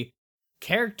see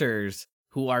characters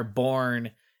who are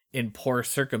born in poor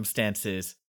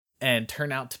circumstances and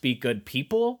turn out to be good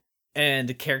people,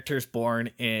 and characters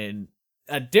born in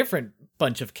a different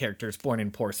bunch of characters born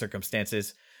in poor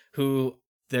circumstances who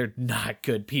they're not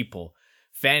good people.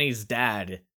 Fanny's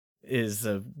dad is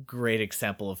a great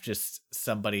example of just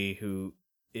somebody who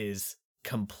is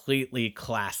completely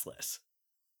classless.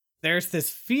 There's this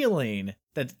feeling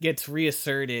that gets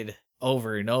reasserted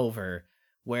over and over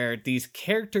where these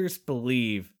characters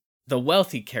believe, the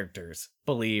wealthy characters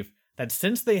believe, that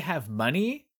since they have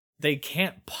money, they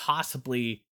can't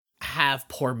possibly have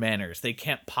poor manners. They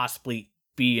can't possibly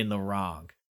be in the wrong.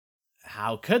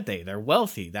 How could they? They're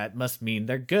wealthy. That must mean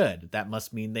they're good. That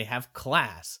must mean they have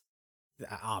class.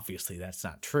 Obviously, that's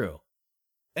not true.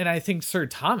 And I think Sir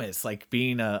Thomas, like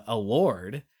being a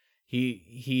lord,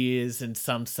 he is in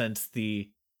some sense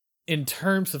in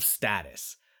terms of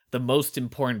status, the most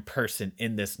important person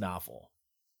in this novel.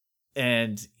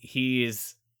 And he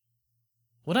is,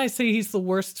 would I say he's the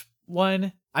worst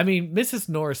one? I mean, Mrs.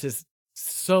 Norris is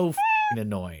so f***ing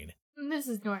annoying.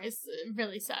 Mrs. Norris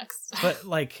really sucks. But,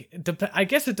 like, I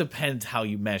guess it depends how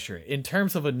you measure it. In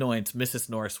terms of annoyance, Mrs.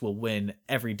 Norris will win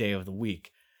every day of the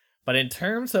week. But in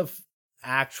terms of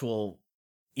actual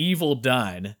evil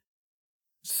done,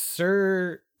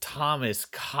 Sir Thomas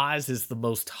causes the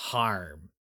most harm.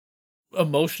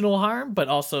 Emotional harm, but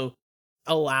also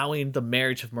allowing the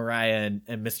marriage of Mariah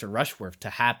and Mr. Rushworth to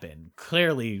happen.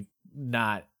 Clearly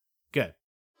not good.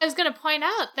 I was going to point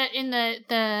out that in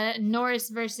the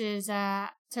Norris versus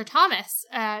Sir Thomas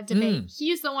debate,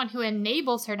 he's the one who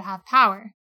enables her to have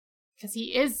power. Because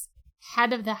he is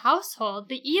head of the household.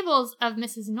 The evils of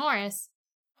Mrs. Norris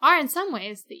are in some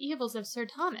ways the evils of Sir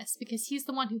Thomas, because he's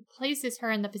the one who places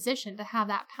her in the position to have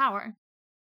that power.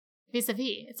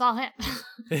 Vis-a-vis, it's all him.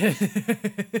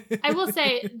 I will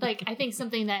say, like, I think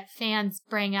something that fans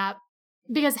bring up,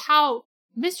 because how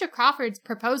Mr. Crawford's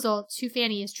proposal to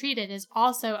Fanny is treated is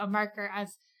also a marker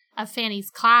of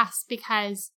Fanny's class,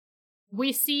 because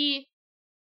we see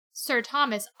Sir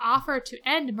Thomas offer to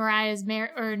end Mariah's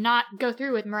marriage, or not go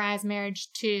through with Mariah's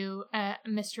marriage to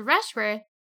Mr. Rushworth,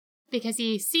 because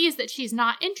he sees that she's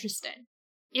not interested,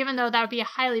 even though that would be a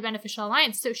highly beneficial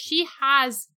alliance. So she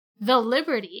has the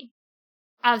liberty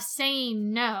of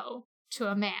saying no to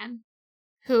a man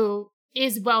who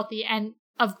is wealthy and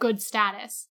of good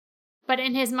status. But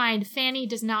in his mind, Fanny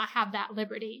does not have that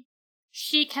liberty.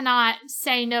 She cannot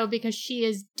say no because she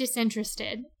is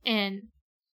disinterested in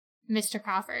Mr.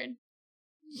 Crawford.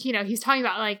 You know, he's talking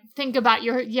about, like, think about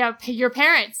your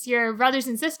parents, your brothers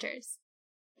and sisters.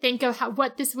 Think of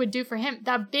what this would do for him.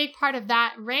 The big part of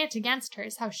that rant against her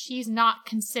is how she's not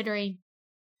considering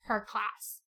her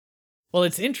class. Well,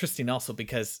 it's interesting also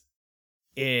because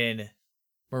in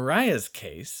Mariah's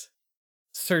case,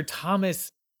 Sir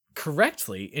Thomas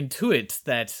correctly intuits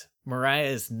that Mariah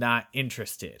is not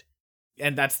interested.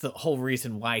 And that's the whole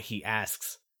reason why he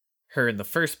asks her in the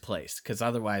first place, because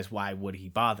otherwise, why would he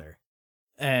bother?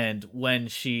 And when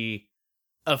she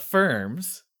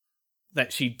affirms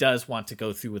that she does want to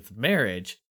go through with the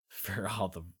marriage for all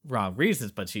the wrong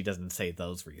reasons, but she doesn't say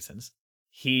those reasons,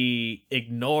 he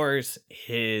ignores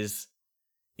his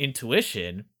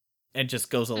intuition and just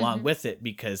goes along with it,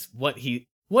 because what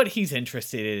he's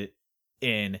interested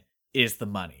in is the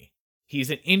money.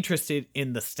 He's interested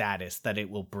in the status that it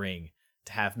will bring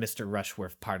to have Mr.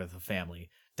 Rushworth part of the family,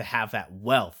 to have that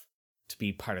wealth to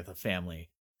be part of the family.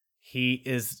 He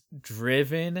is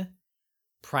driven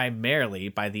primarily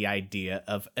by the idea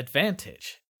of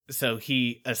advantage. So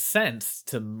he assents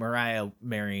to Mariah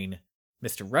marrying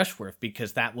Mr. Rushworth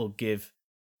because that will give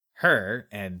her,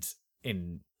 and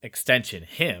in extension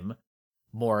him,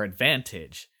 more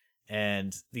advantage.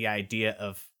 And the idea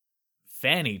of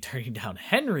Fanny turning down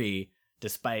Henry,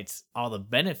 despite all the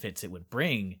benefits it would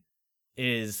bring,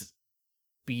 is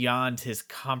beyond his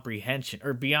comprehension,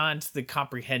 or beyond the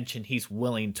comprehension he's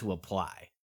willing to apply.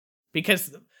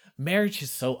 Because marriage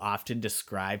is so often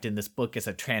described in this book as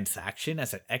a transaction,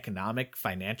 as an economic,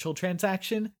 financial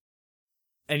transaction.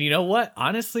 And you know what?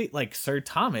 Honestly, like Sir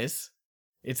Thomas,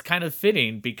 it's kind of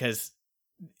fitting, because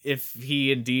if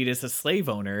he indeed is a slave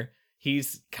owner,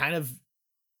 he's kind of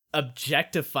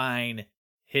objectifying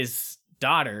his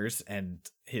daughters and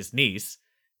his niece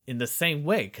in the same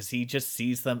way, because he just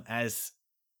sees them as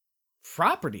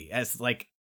property, as like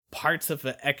parts of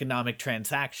an economic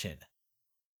transaction.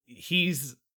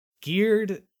 He's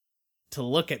geared to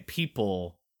look at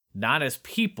people not as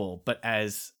people, but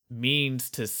as means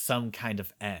to some kind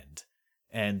of end.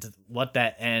 And what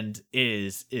that end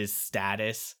is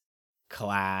status,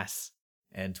 class,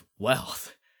 and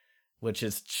wealth, which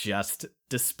is just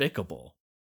despicable.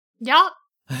 Yup.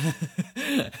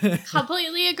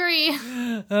 Completely agree.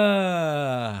 And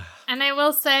I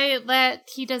will say that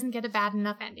he doesn't get a bad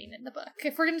enough ending in the book.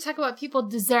 If we're going to talk about what people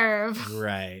deserve.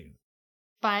 Right.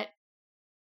 But,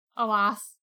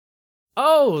 alas.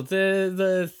 Oh,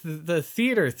 the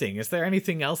theater thing. Is there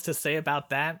anything else to say about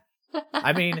that?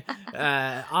 I mean,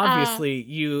 obviously,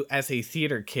 you as a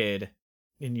theater kid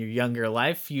in your younger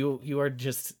life, you are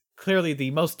just clearly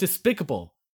the most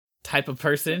despicable type of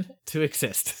person to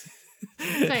exist.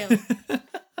 Clearly.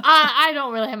 I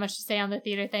don't really have much to say on the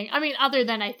theater thing. I mean, other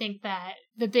than I think that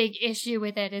the big issue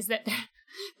with it is that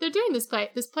they're doing this play.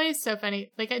 This play is so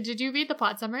funny. Like, did you read the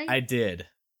plot summary? I did.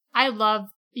 I love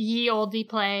ye olde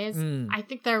plays. Mm. I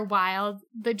think they're wild.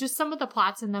 Just some of the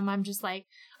plots in them, I'm just like,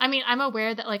 I mean, I'm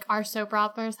aware that like our soap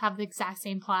operas have the exact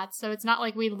same plots, so it's not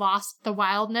like we lost the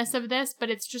wildness of this, but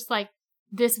it's just like,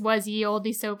 this was ye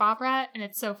olde soap opera, and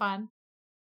it's so fun.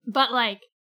 But like,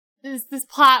 there's this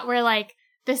plot where like,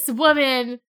 this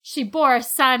woman, she bore a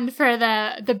son for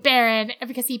the Baron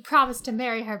because he promised to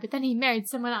marry her, but then he married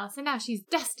someone else, and now she's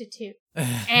destitute.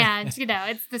 And, you know,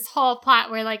 it's this whole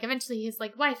plot where, like, eventually his,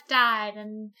 like, wife died,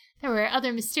 and there were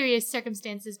other mysterious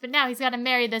circumstances, but now he's got to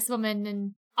marry this woman,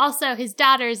 and also his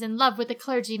daughter's in love with a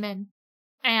clergyman.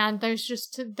 And there's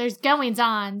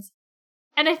goings-ons.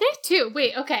 And I think, too,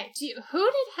 wait, okay, who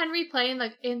did Henry play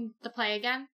in the play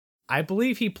again? I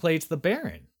believe he plays the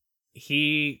Baron.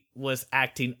 He was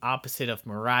acting opposite of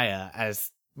Mariah as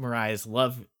Mariah's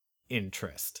love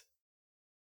interest.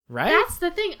 Right? That's the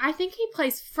thing. I think he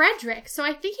plays Frederick, so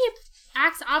I think he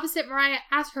acts opposite Mariah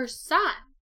as her son.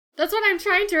 That's what I'm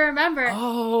trying to remember.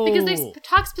 Oh. Because they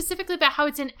talk specifically about how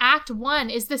it's in Act 1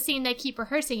 is the scene they keep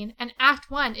rehearsing, and Act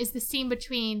 1 is the scene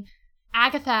between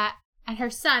Agatha and her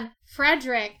son,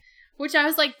 Frederick, which I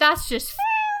was like, that's just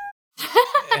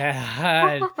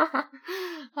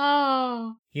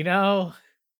oh. You know.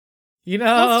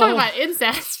 Let's talk about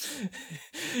incest.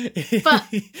 But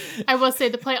I will say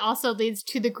the play also leads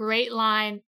to the great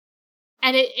line,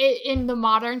 and it in the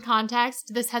modern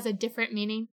context, this has a different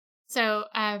meaning. So,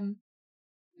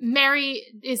 Mary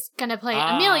is gonna play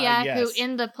Amelia, yes. who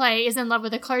in the play is in love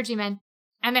with a clergyman,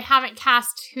 and they haven't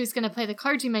cast who's gonna play the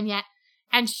clergyman yet.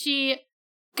 And she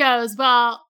goes,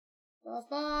 well,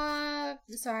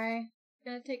 sorry.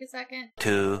 Gonna take a second.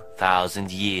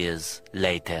 2,000 years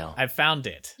later. I found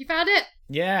it. You found it?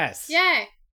 Yes. Yay.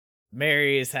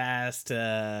 Mary is asked,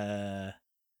 blah,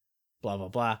 blah,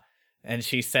 blah. And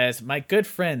she says, "My good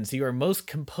friends, you are most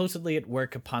composedly at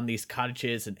work upon these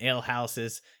cottages and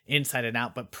alehouses, inside and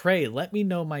out, but pray let me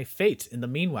know my fate in the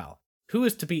meanwhile. Who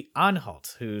is to be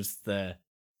Anhalt, who's the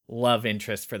love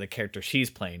interest for the character she's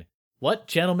playing? What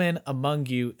gentleman among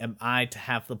you am I to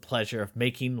have the pleasure of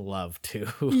making love to?"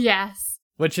 Yes.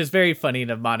 Which is very funny in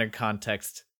a modern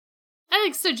context. I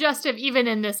think suggestive even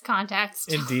in this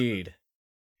context. Indeed.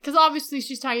 Because obviously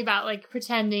she's talking about, like,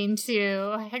 pretending to,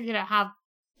 you know, have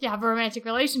a romantic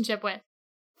relationship with.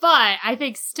 But I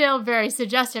think still very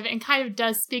suggestive and kind of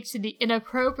does speak to the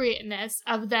inappropriateness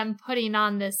of them putting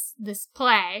on this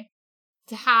play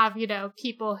to have, you know,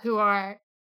 people who are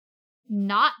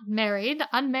not married,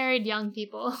 unmarried young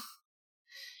people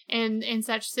in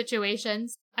such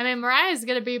situations. I mean, Mariah is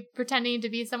going to be pretending to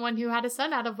be someone who had a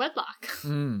son out of wedlock.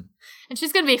 Mm. And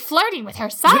she's going to be flirting with her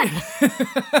son.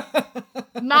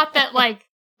 Not that, like,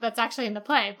 that's actually in the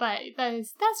play, but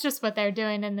that's just what they're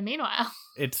doing in the meanwhile.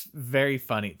 It's very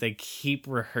funny. They keep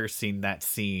rehearsing that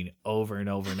scene over and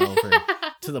over and over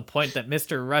to the point that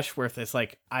Mr. Rushworth is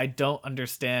like, I don't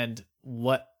understand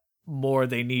what more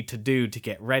they need to do to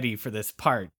get ready for this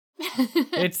part.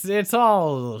 It's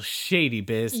all shady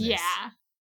business. Yeah.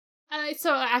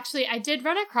 So actually, I did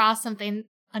run across something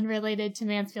unrelated to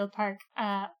Mansfield Park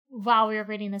while we were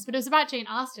reading this, but it was about Jane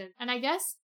Austen. And I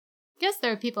guess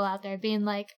there are people out there being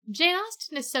like, Jane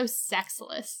Austen is so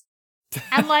sexless.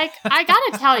 And like, I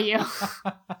gotta tell you,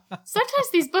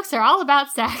 sometimes these books are all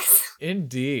about sex.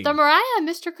 Indeed. The Mariah and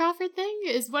Mr. Crawford thing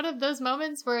is one of those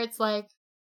moments where it's like,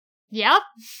 yep.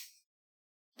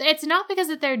 It's not because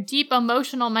of their deep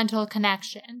emotional mental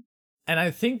connection. And I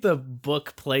think the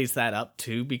book plays that up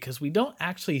too, because we don't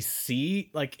actually see,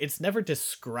 like, it's never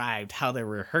described how they're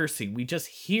rehearsing. We just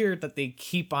hear that they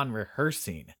keep on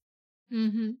rehearsing.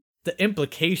 Mm-hmm. The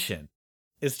implication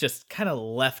is just kind of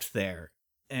left there,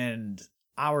 and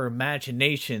our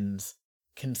imaginations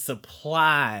can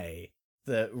supply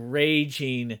the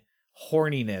raging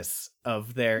horniness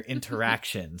of their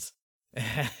interactions.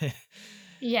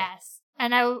 Yes.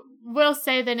 And I will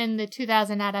say that in the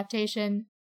 2000 adaptation,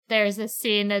 there's a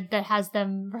scene that has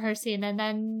them rehearsing and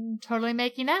then totally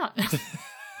making out.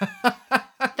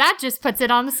 That just puts it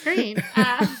on the screen.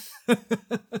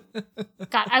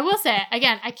 God, I will say,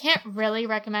 again, I can't really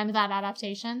recommend that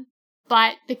adaptation,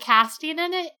 but the casting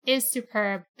in it is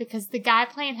superb because the guy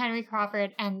playing Henry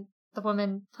Crawford and the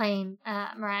woman playing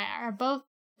Mariah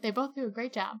they both do a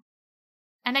great job.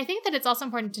 And I think that it's also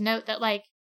important to note that, like,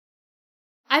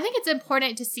 I think it's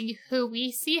important to see who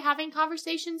we see having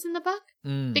conversations in the book.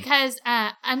 Because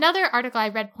another article I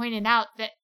read pointed out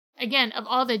that, again, of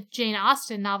all the Jane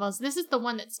Austen novels, this is the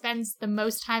one that spends the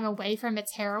most time away from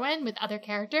its heroine with other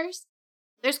characters.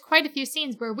 There's quite a few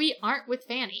scenes where we aren't with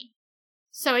Fanny.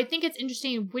 So I think it's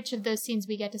interesting which of those scenes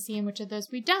we get to see and which of those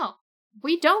we don't.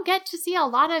 We don't get to see a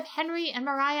lot of Henry and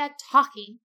Mariah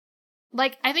talking.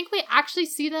 Like, I think we actually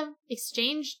see them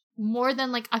exchange more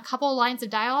than, like, a couple lines of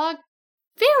dialogue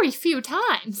very few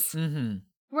times. Mm-hmm.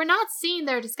 We're not seeing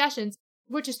their discussions,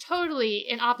 which is totally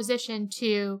in opposition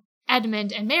to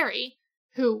Edmund and Mary,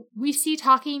 who we see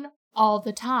talking all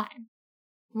the time.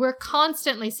 We're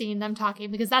constantly seeing them talking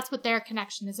because that's what their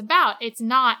connection is about. It's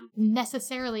not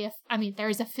necessarily there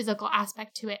is a physical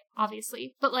aspect to it,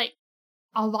 obviously, but, like,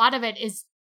 a lot of it is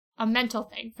a mental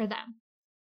thing for them.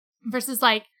 Versus,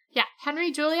 like, yeah, Henry,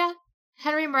 Julia,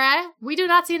 Henry, Mariah, we do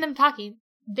not see them talking.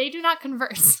 They do not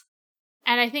converse.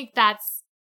 And I think that's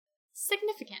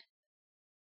significant.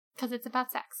 Because it's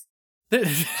about sex.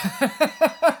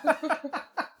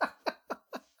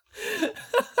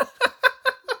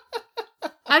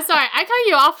 I'm sorry, I cut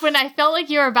you off when I felt like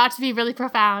you were about to be really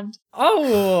profound.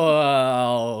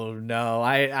 Oh, no,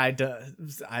 I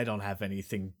don't have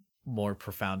anything more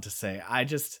profound to say.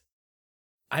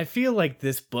 I feel like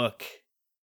this book,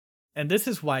 and this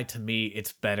is why to me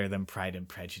it's better than Pride and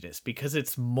Prejudice, because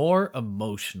it's more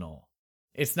emotional.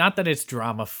 It's not that it's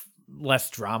less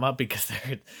drama, because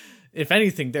if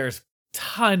anything, there's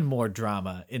ton more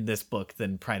drama in this book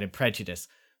than Pride and Prejudice,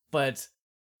 but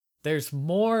there's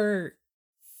more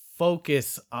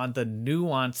focus on the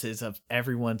nuances of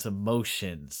everyone's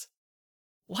emotions.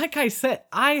 Like I said,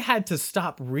 I had to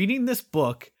stop reading this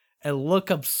book and look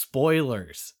up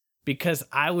spoilers because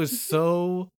I was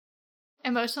so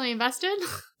emotionally invested.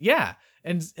 Yeah,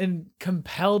 and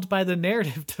compelled by the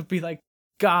narrative to be like,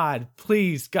 God,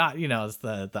 please, God, it's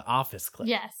the Office clip.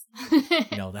 Yes.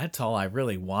 That's all I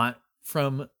really want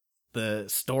from the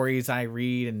stories I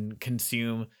read and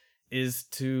consume, is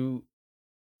to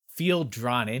feel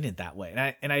drawn in that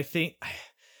way. And I think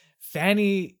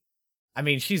Fanny,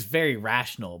 she's very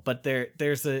rational, but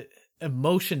there's a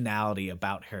emotionality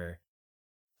about her.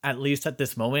 At least at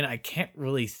this moment, I can't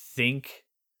really think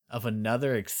of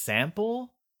another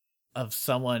example of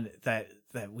someone that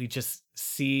we just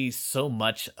see so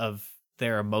much of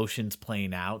their emotions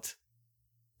playing out,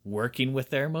 working with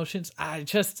their emotions. I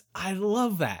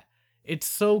love that. It's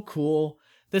so cool.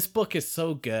 This book is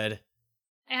so good.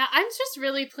 Yeah, I'm just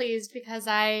really pleased because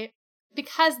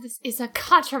this is a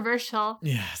controversial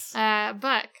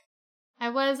book. I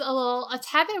was a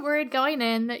tad bit worried going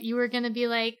in that you were going to be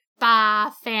like,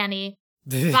 bah, Fanny,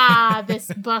 bah,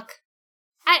 this book.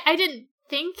 I didn't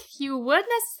think you would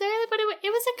necessarily, but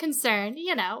it was a concern.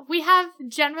 We have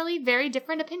generally very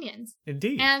different opinions.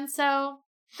 Indeed. And so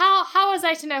how was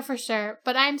I to know for sure?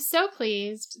 But I'm so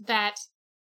pleased that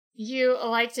you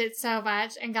liked it so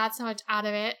much and got so much out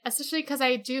of it, especially because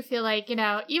I do feel like,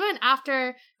 even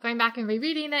after going back and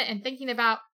rereading it and thinking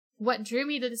about what drew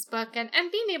me to this book and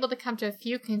being able to come to a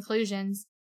few conclusions,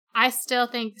 I still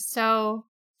think so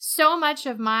much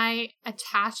of my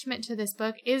attachment to this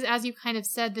book is, as you kind of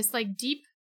said, this like deep,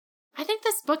 I think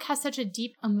this book has such a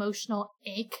deep emotional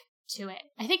ache to it.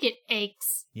 I think it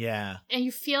aches. Yeah. And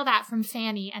you feel that from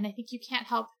Fanny, and I think you can't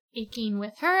help aching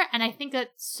with her. And I think that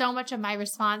so much of my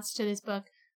response to this book,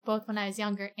 both when I was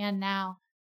younger and now,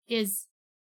 is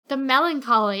the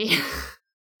melancholy,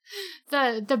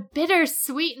 the bitter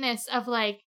sweetness of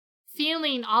like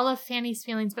feeling all of Fanny's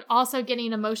feelings, but also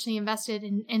getting emotionally invested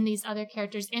in these other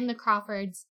characters, in the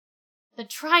Crawfords. The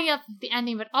triumph of the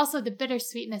ending, but also the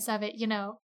bittersweetness of it, You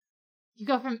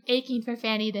go from aching for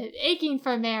Fanny to aching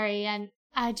for Mary, and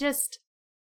I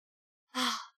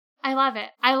love it.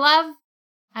 I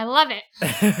love it.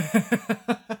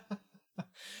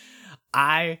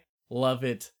 I love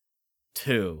it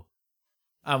too.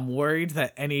 I'm worried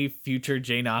that any future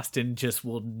Jane Austen just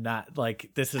will not,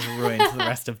 this has ruined the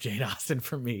rest of Jane Austen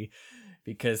for me,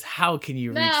 because how can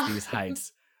you reach these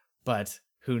heights? But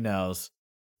who knows?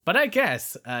 But I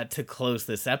guess, to close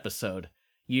this episode,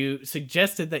 you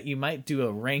suggested that you might do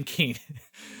a ranking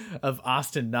of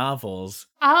Austen novels.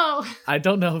 Oh. I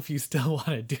don't know if you still want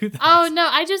to do that. Oh, no,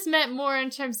 I just meant more in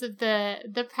terms of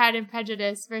the Pride and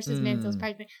Prejudice versus Mansfield's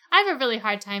Park thing. I have a really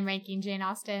hard time ranking Jane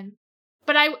Austen.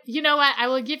 But you know what? I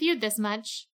will give you this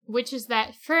much, which is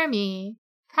that for me,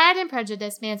 Pride and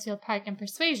Prejudice, Mansfield Park, and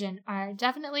Persuasion are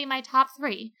definitely my top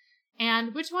 3.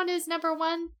 And which one is number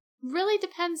 1 really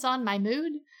depends on my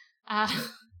mood.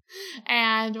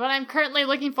 And what I'm currently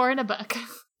looking for in a book.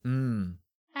 And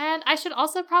I should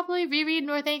also probably reread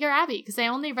Northanger Abbey, because I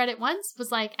only read it once,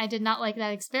 was like, I did not like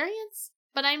that experience,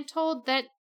 but I'm told that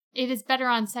it is better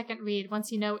on second read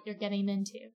once you know what you're getting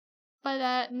into.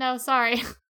 But no, sorry.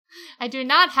 I do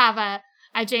not have a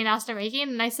Jane Austen ranking,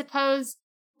 and I suppose...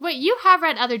 Wait, you have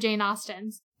read other Jane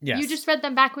Austens. Yes. You just read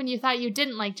them back when you thought you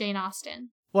didn't like Jane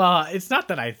Austen. Well, it's not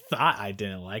that I thought I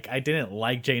didn't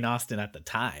like Jane Austen at the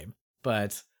time,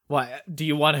 but... What, do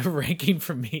you want a ranking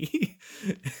from me?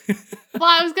 Well,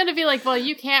 I was going to be like, well,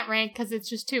 you can't rank because it's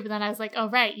just 2, but then I was like, oh,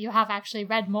 right, you have actually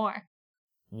read more.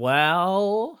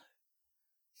 Well,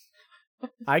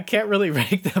 I can't really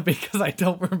rank them because I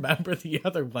don't remember the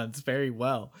other ones very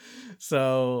well.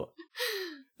 So,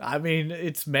 I mean,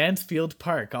 it's Mansfield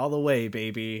Park all the way,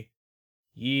 baby.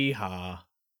 Yeehaw.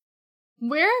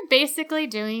 We're basically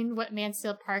doing what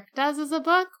Mansfield Park does as a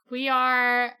book. We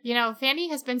are, Fanny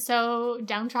has been so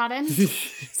downtrodden,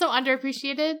 so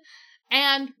underappreciated,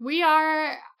 and we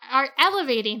are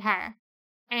elevating her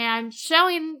and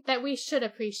showing that we should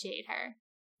appreciate her.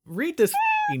 Read this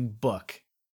f***ing book.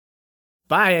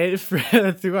 Buy it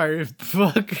through our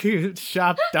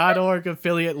bookshop.org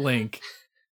affiliate link,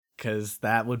 because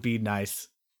that would be nice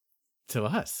to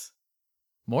us,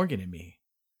 Morgan and me.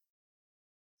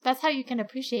 That's how you can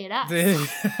appreciate us.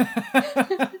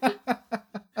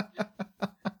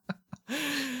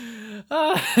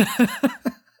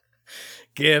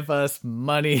 Give us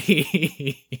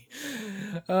money.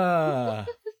 All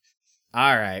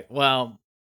right. Well,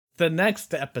 the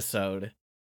next episode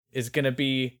is going to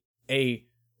be a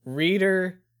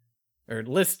reader or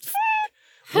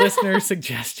listener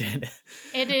suggestion.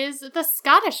 It is the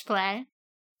Scottish play.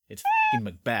 It's f***ing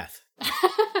Macbeth.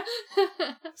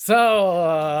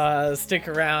 So, stick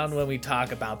around when we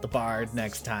talk about the Bard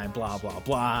next time, blah, blah,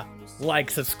 blah. Like,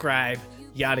 subscribe,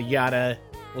 yada, yada.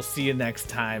 We'll see you next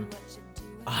time.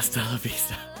 Hasta la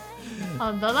vista.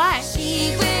 On the line.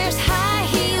 She wears high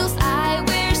heels, I